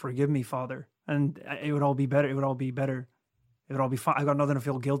 forgive me, Father. And it would all be better. It would all be fine. I got nothing to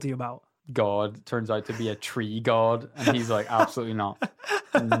feel guilty about. God turns out to be a tree god. And he's like, absolutely not.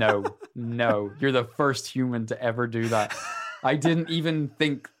 No. You're the first human to ever do that. I didn't even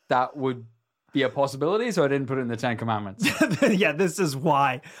think that would be a possibility, so I didn't put it in the 10 Commandments. Yeah, this is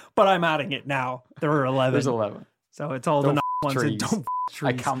why. But I'm adding it now. There are 11. There's 11. So it's all the ones that don't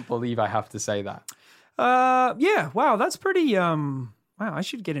trees. I can't believe I have to say that. Yeah, wow, that's pretty... Wow, I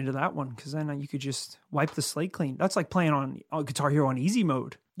should get into that one because then you could just wipe the slate clean. That's like playing on Guitar Hero on easy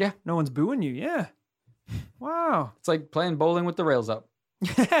mode. Yeah. No one's booing you. Yeah. Wow. It's like playing bowling with the rails up.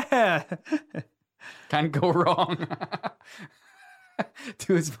 Yeah. Can't go wrong.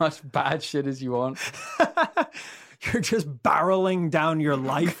 Do as much bad shit as you want. You're just barreling down your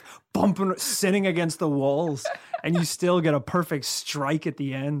life, sinning against the walls, and you still get a perfect strike at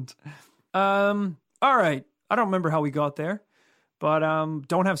the end. All right. I don't remember how we got there. But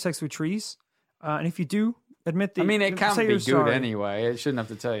don't have sex with trees. And if you do, admit the... it can't be good anyway. It shouldn't have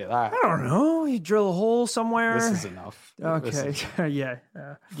to tell you that. I don't know. You drill a hole somewhere. This is enough. Okay. Yeah.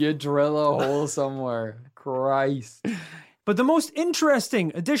 You drill a hole somewhere. Christ. But the most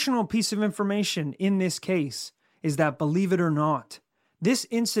interesting additional piece of information in this case is that, believe it or not, this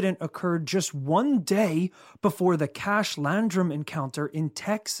incident occurred just one day before the Cash Landrum encounter in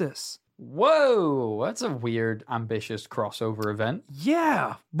Texas. Whoa, that's a weird, ambitious crossover event.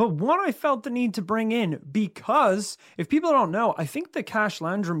 Yeah, but one I felt the need to bring in because, if people don't know, I think the Cash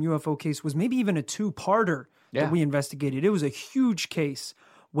Landrum UFO case was maybe even a 2-parter that we investigated. It was a huge case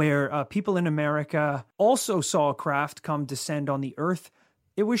where people in America also saw a craft come descend on the Earth.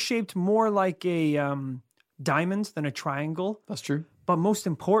 It was shaped more like a diamond than a triangle. That's true. But most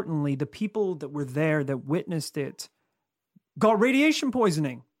importantly, the people that were there that witnessed it got radiation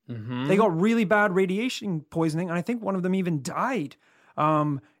poisoning. Mm-hmm. They got really bad radiation poisoning, and I think one of them even died.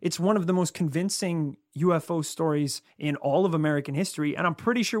 It's one of the most convincing UFO stories in all of American history, and I'm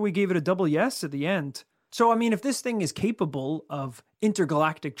pretty sure we gave it a double yes at the end. So, if this thing is capable of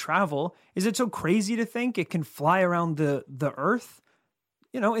intergalactic travel, is it so crazy to think it can fly around the Earth,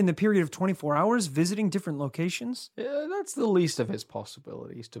 in the period of 24 hours, visiting different locations? Yeah, that's the least of its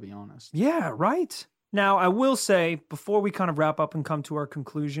possibilities, to be honest. Yeah, right. Now, I will say, before we kind of wrap up and come to our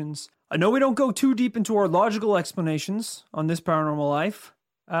conclusions, I know we don't go too deep into our logical explanations on this paranormal life,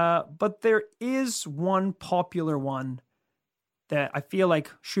 but there is one popular one that I feel like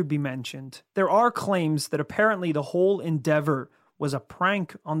should be mentioned. There are claims that apparently the whole endeavor was a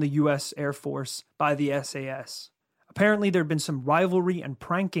prank on the U.S. Air Force by the SAS. Apparently, there'd been some rivalry and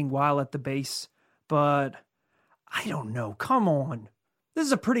pranking while at the base, but I don't know. Come on. This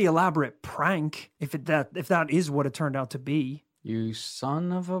is a pretty elaborate prank, if that is what it turned out to be. You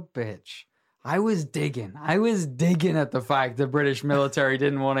son of a bitch. I was digging at the fact the British military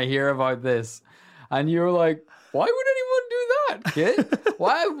didn't want to hear about this. And you were like, why would anyone do that, kid?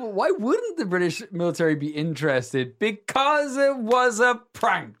 Why wouldn't the British military be interested? Because it was a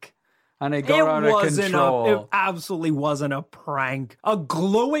prank. And it got out of control. It absolutely wasn't a prank. A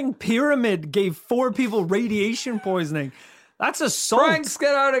glowing pyramid gave 4 people radiation poisoning. That's assault. Pranks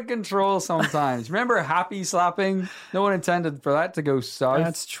get out of control sometimes. Remember happy slapping? No one intended for that to go south.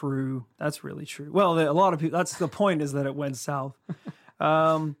 That's true. That's really true. Well, a lot of people, that's the point, is that it went south.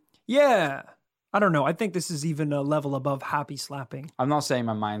 Yeah. I don't know. I think this is even a level above happy slapping. I'm not saying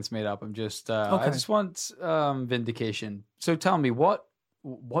my mind's made up. I'm just, okay. I just want vindication. So tell me, what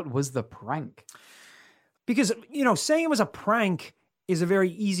was the prank? Because, saying it was a prank is a very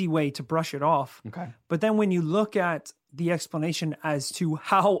easy way to brush it off. Okay. But then when you look at the explanation as to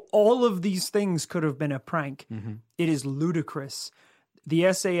how all of these things could have been a prank, it is ludicrous.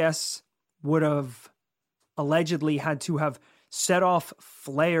 The SAS would have allegedly had to have set off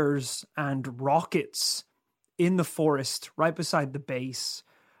flares and rockets in the forest right beside the base.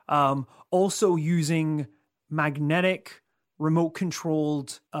 Also using magnetic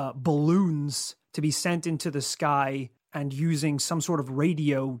remote-controlled balloons to be sent into the sky and using some sort of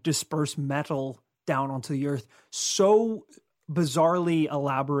radio dispersed metal down onto the earth. So bizarrely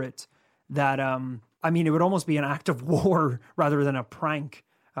elaborate that, it would almost be an act of war rather than a prank.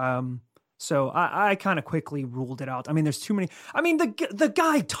 So I kind of quickly ruled it out. There's too many. The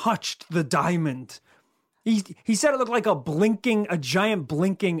guy touched the diamond. He said it looked like a giant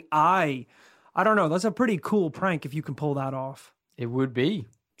blinking eye. I don't know. That's a pretty cool prank if you can pull that off. It would be.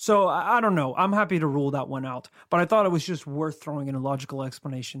 So I don't know. I'm happy to rule that one out. But I thought it was just worth throwing in a logical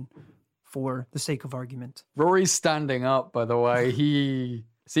explanation for the sake of argument. Rory's standing up, by the way. He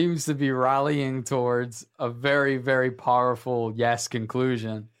seems to be rallying towards a very, very powerful yes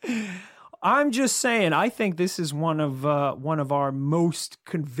conclusion. I'm just saying, I think this is one of our most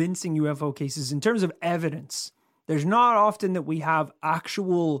convincing UFO cases in terms of evidence. There's not often that we have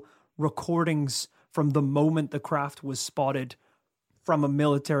actual recordings from the moment the craft was spotted from a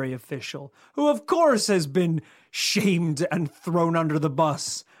military official, who of course has been shamed and thrown under the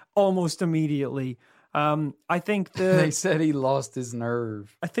bus almost immediately. I think they said he lost his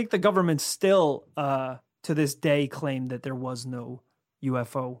nerve. I think the government still, to this day, claim that there was no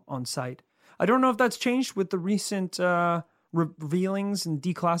UFO on site. I don't know if that's changed with the recent revealings and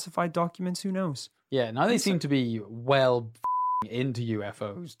declassified documents. Who knows? Yeah, now they seem to be well into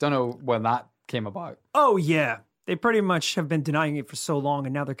UFOs. Don't know when that came about. Oh, yeah. They pretty much have been denying it for so long,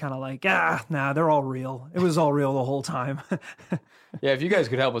 and now they're kind of like, they're all real. It was all real the whole time. Yeah, if you guys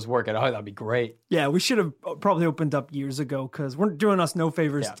could help us work it out, that'd be great. Yeah, we should have probably opened up years ago, because we're doing us no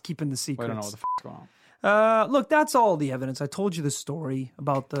favors keeping the secrets. We don't know what the f***'s going on. Look, that's all the evidence. I told you the story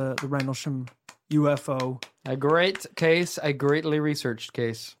about the Rendlesham UFO. A great case, a greatly researched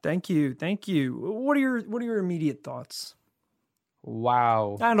case. Thank you. What are your immediate thoughts?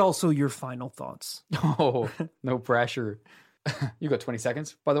 Wow. And also your final thoughts. Oh, no pressure. You got 20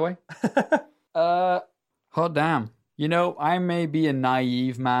 seconds, by the way. Hot damn. I may be a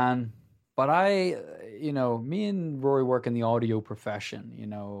naive man, but me and Rory work in the audio profession.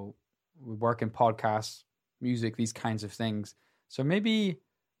 We work in podcasts, music, these kinds of things. So maybe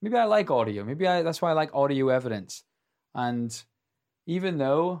I like audio. That's why I like audio evidence. And even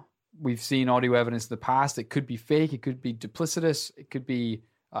though we've seen audio evidence in the past, it could be fake, it could be duplicitous, it could be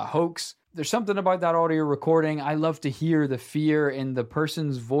a hoax. There's something about that audio recording. I love to hear the fear in the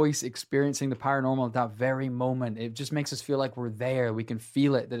person's voice experiencing the paranormal at that very moment. It just makes us feel like we're there. We can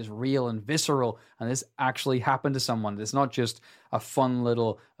feel it, that it's real and visceral. And this actually happened to someone. It's not just a fun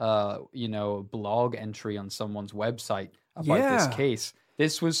little, blog entry on someone's website about this case.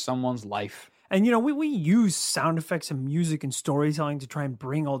 This was someone's life. And, we use sound effects and music and storytelling to try and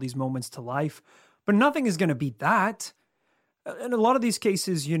bring all these moments to life. But nothing is going to beat that. In a lot of these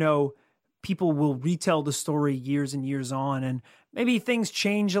cases, people will retell the story years and years on, and maybe things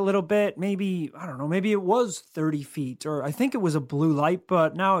change a little bit. Maybe, I don't know, maybe it was 30 feet, or I think it was a blue light,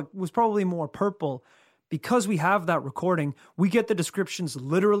 but now it was probably more purple. Because we have that recording, we get the descriptions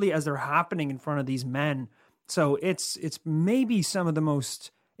literally as they're happening in front of these men. So it's maybe some of the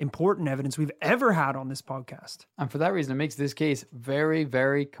most important evidence we've ever had on this podcast. And for that reason, it makes this case very,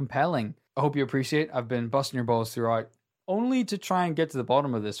 very compelling. I hope you appreciate I've been busting your balls throughout only to try and get to the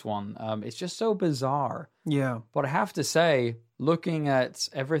bottom of this one. It's just so bizarre. Yeah. But I have to say, looking at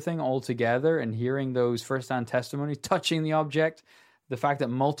everything all together and hearing those first-hand testimonies, touching the object, the fact that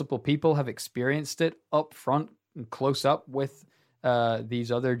multiple people have experienced it up front and close up with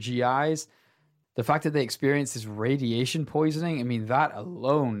these other GIs, the fact that they experienced this radiation poisoning, I mean, that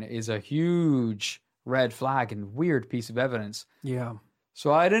alone is a huge red flag and weird piece of evidence. Yeah.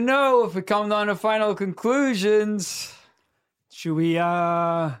 So I don't know if we come down to final conclusions. Should we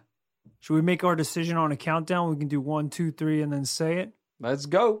make our decision on a countdown? We can do 1, 2, 3, and then say it. Let's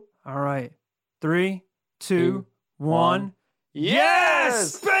go. All right. 3, 2, 1.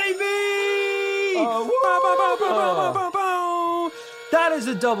 Yes, baby! That is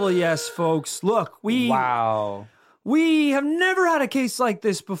a double yes, folks. Look, we have never had a case like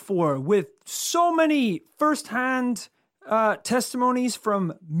this before with so many firsthand testimonies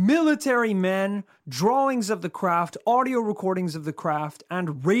from military men, drawings of the craft, audio recordings of the craft,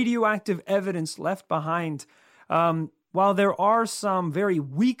 and radioactive evidence left behind. While there are some very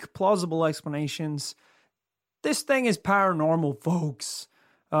weak, plausible explanations, this thing is paranormal, folks.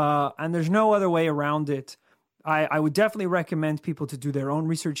 And there's no other way around it. I would definitely recommend people to do their own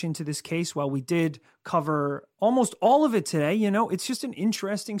research into this case. While we did cover almost all of it today, it's just an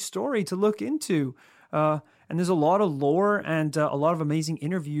interesting story to look into. And there's a lot of lore and a lot of amazing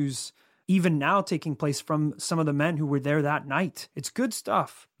interviews even now taking place from some of the men who were there that night. It's good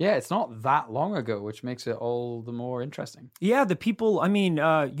stuff. Yeah, it's not that long ago, which makes it all the more interesting. Yeah, the people,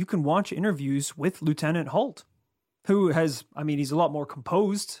 you can watch interviews with Lieutenant Holt, who has, he's a lot more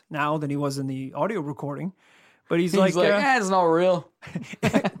composed now than he was in the audio recording. But he's like it's not real.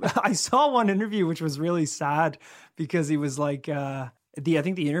 I saw one interview which was really sad because he was like, I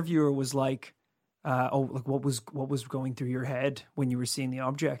think the interviewer was like, what was going through your head when you were seeing the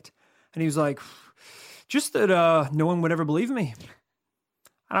object? And he was like, just that no one would ever believe me.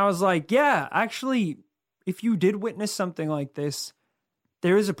 And I was like, yeah, actually, if you did witness something like this,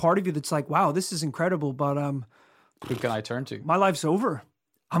 there is a part of you that's like, wow, this is incredible, but who can I turn to? My life's over.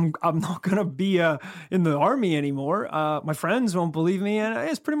 I'm not gonna be in the army anymore. My friends won't believe me, and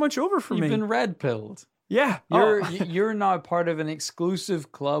it's pretty much over for me. You've been red pilled. Yeah, you're now part of an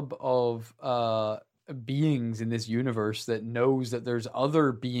exclusive club of beings in this universe that knows that there's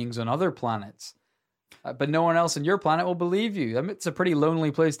other beings on other planets, but no one else on your planet will believe you. It's a pretty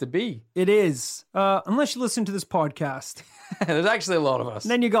lonely place to be. It is, unless you listen to this podcast. There's actually a lot of us.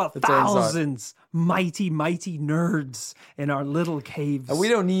 And then you got thousands, mighty nerds in our little caves. And we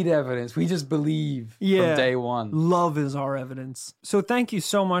don't need evidence. We just believe from day one. Love is our evidence. So thank you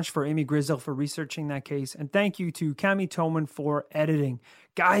so much for Amy Grizel for researching that case. And thank you to Cami Toman for editing.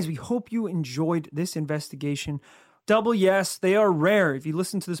 Guys, we hope you enjoyed this investigation. Double yes, they are rare. If you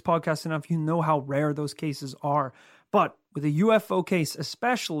listen to this podcast enough, you know how rare those cases are. But with a UFO case,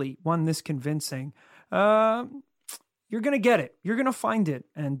 especially one this convincing, you're going to get it. You're going to find it.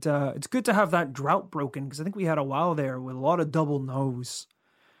 And it's good to have that drought broken because I think we had a while there with a lot of double no's.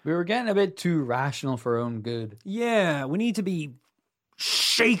 We were getting a bit too rational for our own good. Yeah, we need to be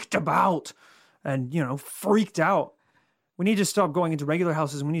shaked about and, freaked out. We need to stop going into regular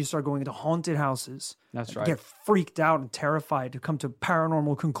houses. We need to start going into haunted houses. That's right. Get freaked out and terrified to come to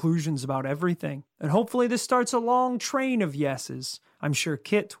paranormal conclusions about everything. And hopefully this starts a long train of yeses. I'm sure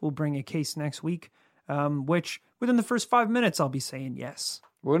Kit will bring a case next week, which within the first 5 minutes, I'll be saying yes.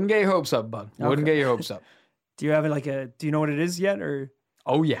 Wouldn't get your hopes up, bud. Wouldn't get your hopes up. Do you have do you know what it is yet? Or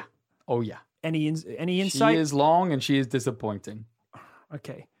Oh yeah. Any insight? She is long and she is disappointing.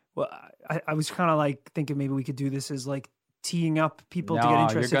 Okay. Well, I was kind of like thinking maybe we could do this as like teeing up people to get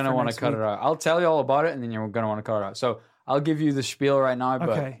interested. You're going to want to cut it out. I'll tell you all about it and then you're going to want to cut it out. So I'll give you the spiel right now,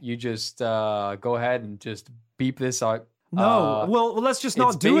 but you just go ahead and just beep this out. No, well, let's just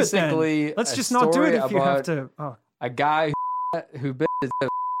not do it then. Let's just not do it if you have to. Oh. A guy who bit his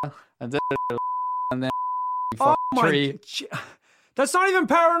and then tree. That's not even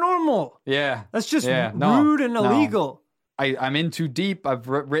paranormal. Yeah. That's just rude and illegal. I'm in too deep. I've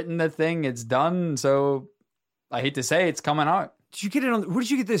written the thing. It's done. So I hate to say it's coming out. Did you get it on? Where did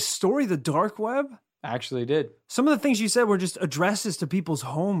you get this story? The dark web? I actually did. Some of the things you said were just addresses to people's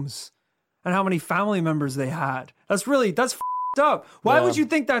homes and how many family members they had. That's f***ed up. Why would you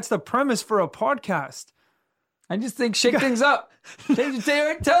think that's the premise for a podcast? I just think shake things up.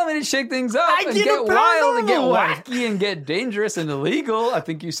 Tell me to shake things up and get wild and get wacky and get dangerous and illegal, I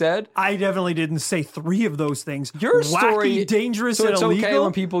think you said. I definitely didn't say 3 of those things. Your wacky, story, dangerous, so and illegal. It's okay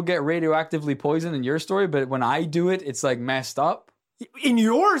when people get radioactively poisoned in your story, but when I do it, it's like messed up. In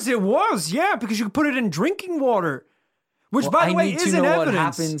yours, it was, yeah, because you could put it in drinking water. Which, by the way, I need to isn't know evidence. what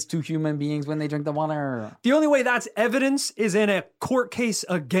happens to human beings when they drink the water. The only way that's evidence is in a court case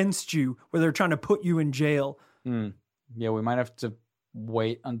against you where they're trying to put you in jail. Yeah, we might have to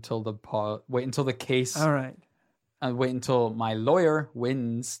wait until the case. All right. And wait until my lawyer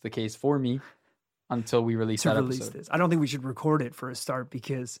wins the case for me until we release that episode. This. I don't think we should record it for a start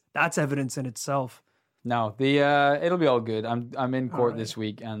because that's evidence in itself. No, it'll be all good. I'm in court this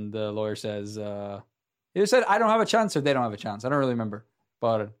week, and the lawyer says he said I don't have a chance or they don't have a chance. I don't really remember,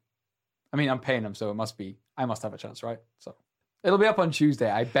 but I mean I'm paying them, so I must have a chance, right? So it'll be up on Tuesday.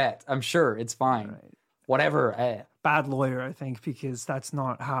 I bet. I'm sure it's fine. Right. Whatever. Bad lawyer, I think, because that's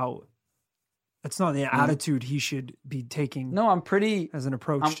not the attitude he should be taking. No, as an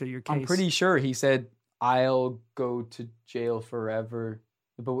approach to your case. I'm pretty sure he said I'll go to jail forever.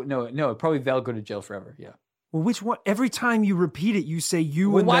 But no, probably they'll go to jail forever. Yeah. Well, which one? Every time you repeat it, you say you.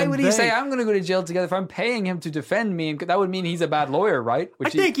 Well, and why then would he say I'm going to go to jail together if I'm paying him to defend me? And that would mean he's a bad lawyer, right? Which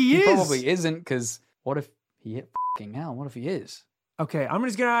I think he is. Probably isn't, because what if he hit fucking hell? What if he is? Okay, I'm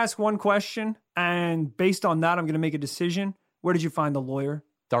just going to ask one question, and based on that, I'm going to make a decision. Where did you find the lawyer?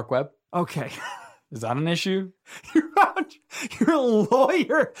 Dark web. Okay. Is that an issue? You're a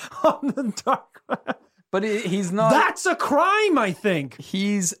lawyer on the dark web. But he's not. That's a crime, I think.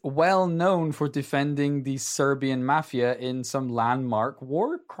 He's well known for defending the Serbian mafia in some landmark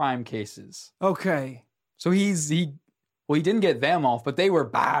war crime cases. Okay. So he didn't get them off, but they were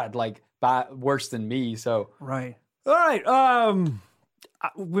bad, worse than me. So right. All right.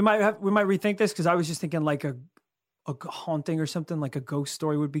 We might rethink this because I was just thinking like a haunting or something, like a ghost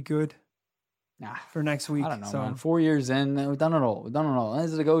story would be good. Nah, for next week. I don't know, man. 4 years in, we've done it all.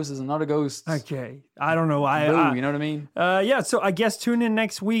 Is it a ghost? Is it not a ghost? Okay. I don't know. You know what I mean? Yeah, so I guess tune in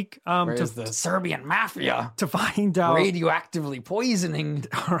next week. Where's the Serbian mafia? To find out. Radioactively poisoning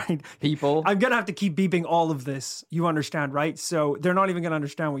people. I'm going to have to keep beeping all of this. You understand, right? So they're not even going to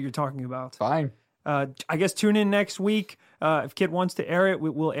understand what you're talking about. Fine. I guess tune in next week. If Kit wants to air it,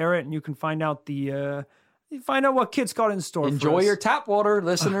 we'll air it, and you can find out find out what Kit's got in store. Enjoy your tap water,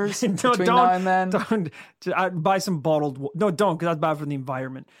 listeners. Between now and then, don't buy some bottled water. No, don't, because that's bad for the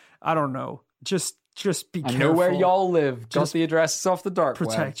environment. I don't know. Just be careful. I know where y'all live. Got the addresses off the dark web.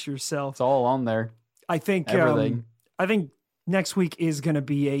 Protect yourself. It's all on there. I think everything. I think next week is going to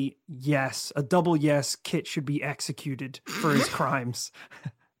be a double yes. Kit should be executed for his crimes.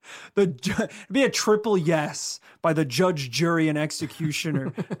 Be a triple yes by the judge, jury, and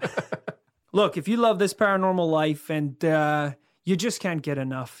executioner. Look, if you love This Paranormal Life and you just can't get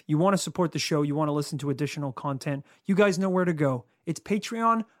enough, you want to support the show, you want to listen to additional content, you guys know where to go. It's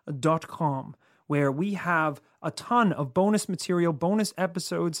patreon.com, where we have a ton of bonus material, bonus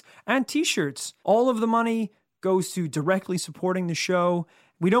episodes, and t-shirts. All of the money goes to directly supporting the show.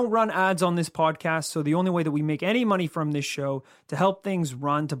 We don't run ads on this podcast, so the only way that we make any money from this show, to help things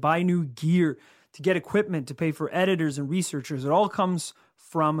run, to buy new gear, to get equipment, to pay for editors and researchers, it all comes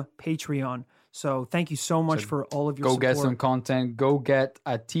from Patreon. So thank you so much for all of your support. Go get some content. Go get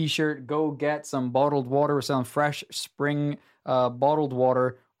a t-shirt. Go get some bottled water. We're selling fresh spring bottled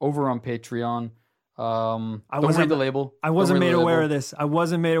water over on Patreon. Don't read the label. I wasn't made aware of this.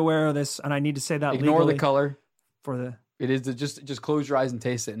 And I need to say that Ignore legally. the color. It is just close your eyes and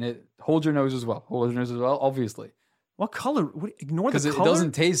taste it, and hold your nose as well. Obviously. What color? Ignore the color. Because it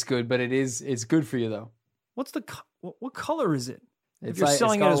doesn't taste good, but it's good for you though. What color is it? If you're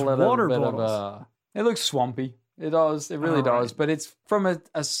selling it as water bottles. It looks swampy. It does. It really does. But it's from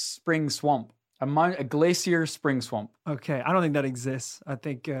a spring swamp, a glacier spring swamp. Okay, I don't think that exists. I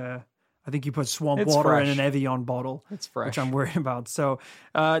think you put swamp it's water fresh. in an Evian bottle. It's fresh, which I'm worried about. So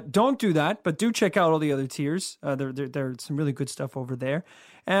don't do that, but do check out all the other tiers. There's some really good stuff over there.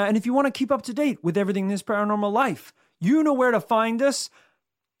 And if you want to keep up to date with everything This Paranormal Life, you know where to find us.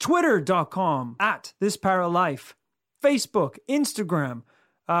 Twitter.com @ThisParaLife. Facebook, Instagram.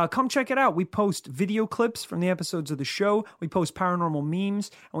 Come check it out. We post video clips from the episodes of the show. We post paranormal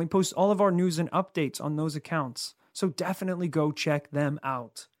memes, and we post all of our news and updates on those accounts. So definitely go check them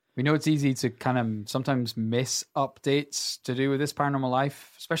out. We know it's easy to kind of sometimes miss updates to do with This Paranormal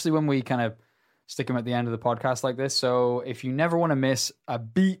Life, especially when we kind of stick them at the end of the podcast like this. So if you never want to miss a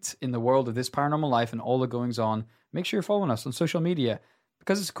beat in the world of This Paranormal Life and all the goings on, make sure you're following us on social media,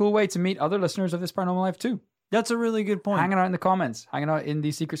 because it's a cool way to meet other listeners of This Paranormal Life too. That's a really good point. Hanging out in the comments, hanging out in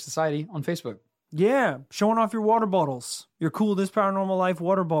the Secret Society on Facebook. Yeah, showing off your water bottles. Your cool This Paranormal Life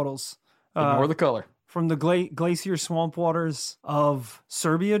water bottles. Ignore the color. From the glacier swamp waters of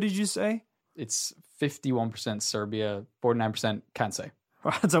Serbia, did you say? It's 51% Serbia, 49% can't say.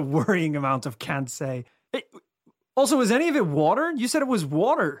 That's a worrying amount of can't say. Also, is any of it water? You said it was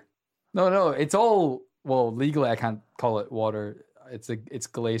water. No, it's all... Well, legally, I can't call it water. It's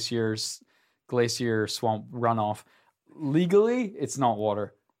glacier swamp runoff. Legally, it's not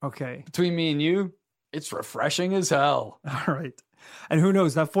water. Okay. Between me and you, it's refreshing as hell. All right. And who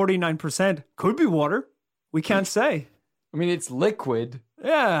knows, that 49% could be water. We can't say. I mean, it's liquid.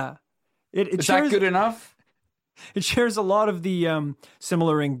 Yeah. Is that good enough? It shares a lot of the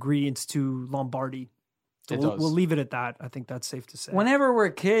similar ingredients to Lombardy. So we'll leave it at that. I think that's safe to say. Whenever we're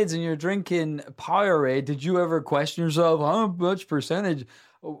kids and you're drinking Powerade, did you ever question yourself, how much percentage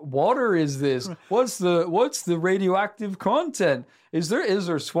water is this? What's the radioactive content? Is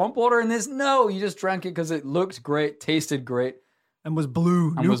there swamp water in this? No, you just drank it because it looked great, tasted great. And was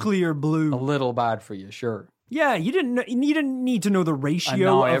blue, nuclear blue. A little bad for you, sure. Yeah, you didn't need to know the ratio. And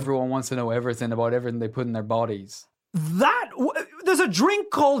now everyone wants to know everything about everything they put in their bodies. There's a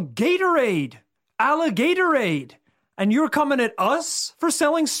drink called Gatorade, Alligatorade, and you're coming at us for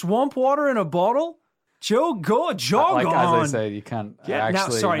selling swamp water in a bottle? Joe, go jog on. As I say, you can't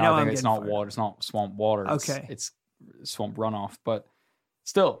it's not water. It's not swamp water. Okay. It's swamp runoff, but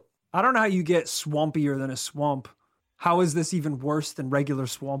still. I don't know how you get swampier than a swamp. How is this even worse than regular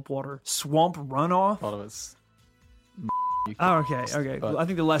swamp water? Swamp runoff? Thought it was. Okay. Well, I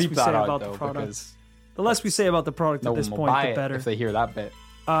think the less we say about the product, at this point, the better. If they hear that bit,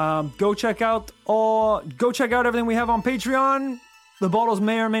 go check out everything we have on Patreon. The bottles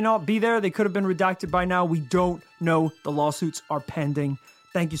may or may not be there. They could have been redacted by now. We don't know. The lawsuits are pending.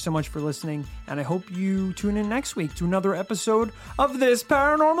 Thank you so much for listening, and I hope you tune in next week to another episode of This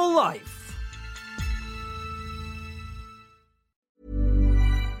Paranormal Life.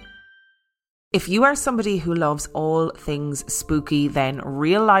 If you are somebody who loves all things spooky, then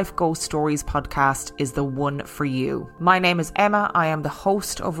Real Life Ghost Stories podcast is the one for you. My name is Emma. I am the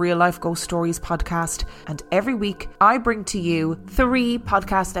host of Real Life Ghost Stories podcast, and every week I bring to you 3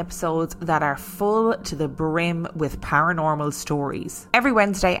 podcast episodes that are full to the brim with paranormal stories. Every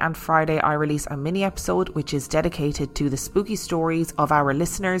Wednesday and Friday I release a mini episode which is dedicated to the spooky stories of our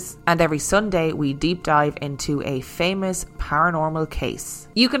listeners, and every Sunday we deep dive into a famous paranormal case.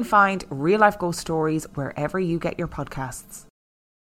 You can find Real Life Ghost Stories wherever you get your podcasts.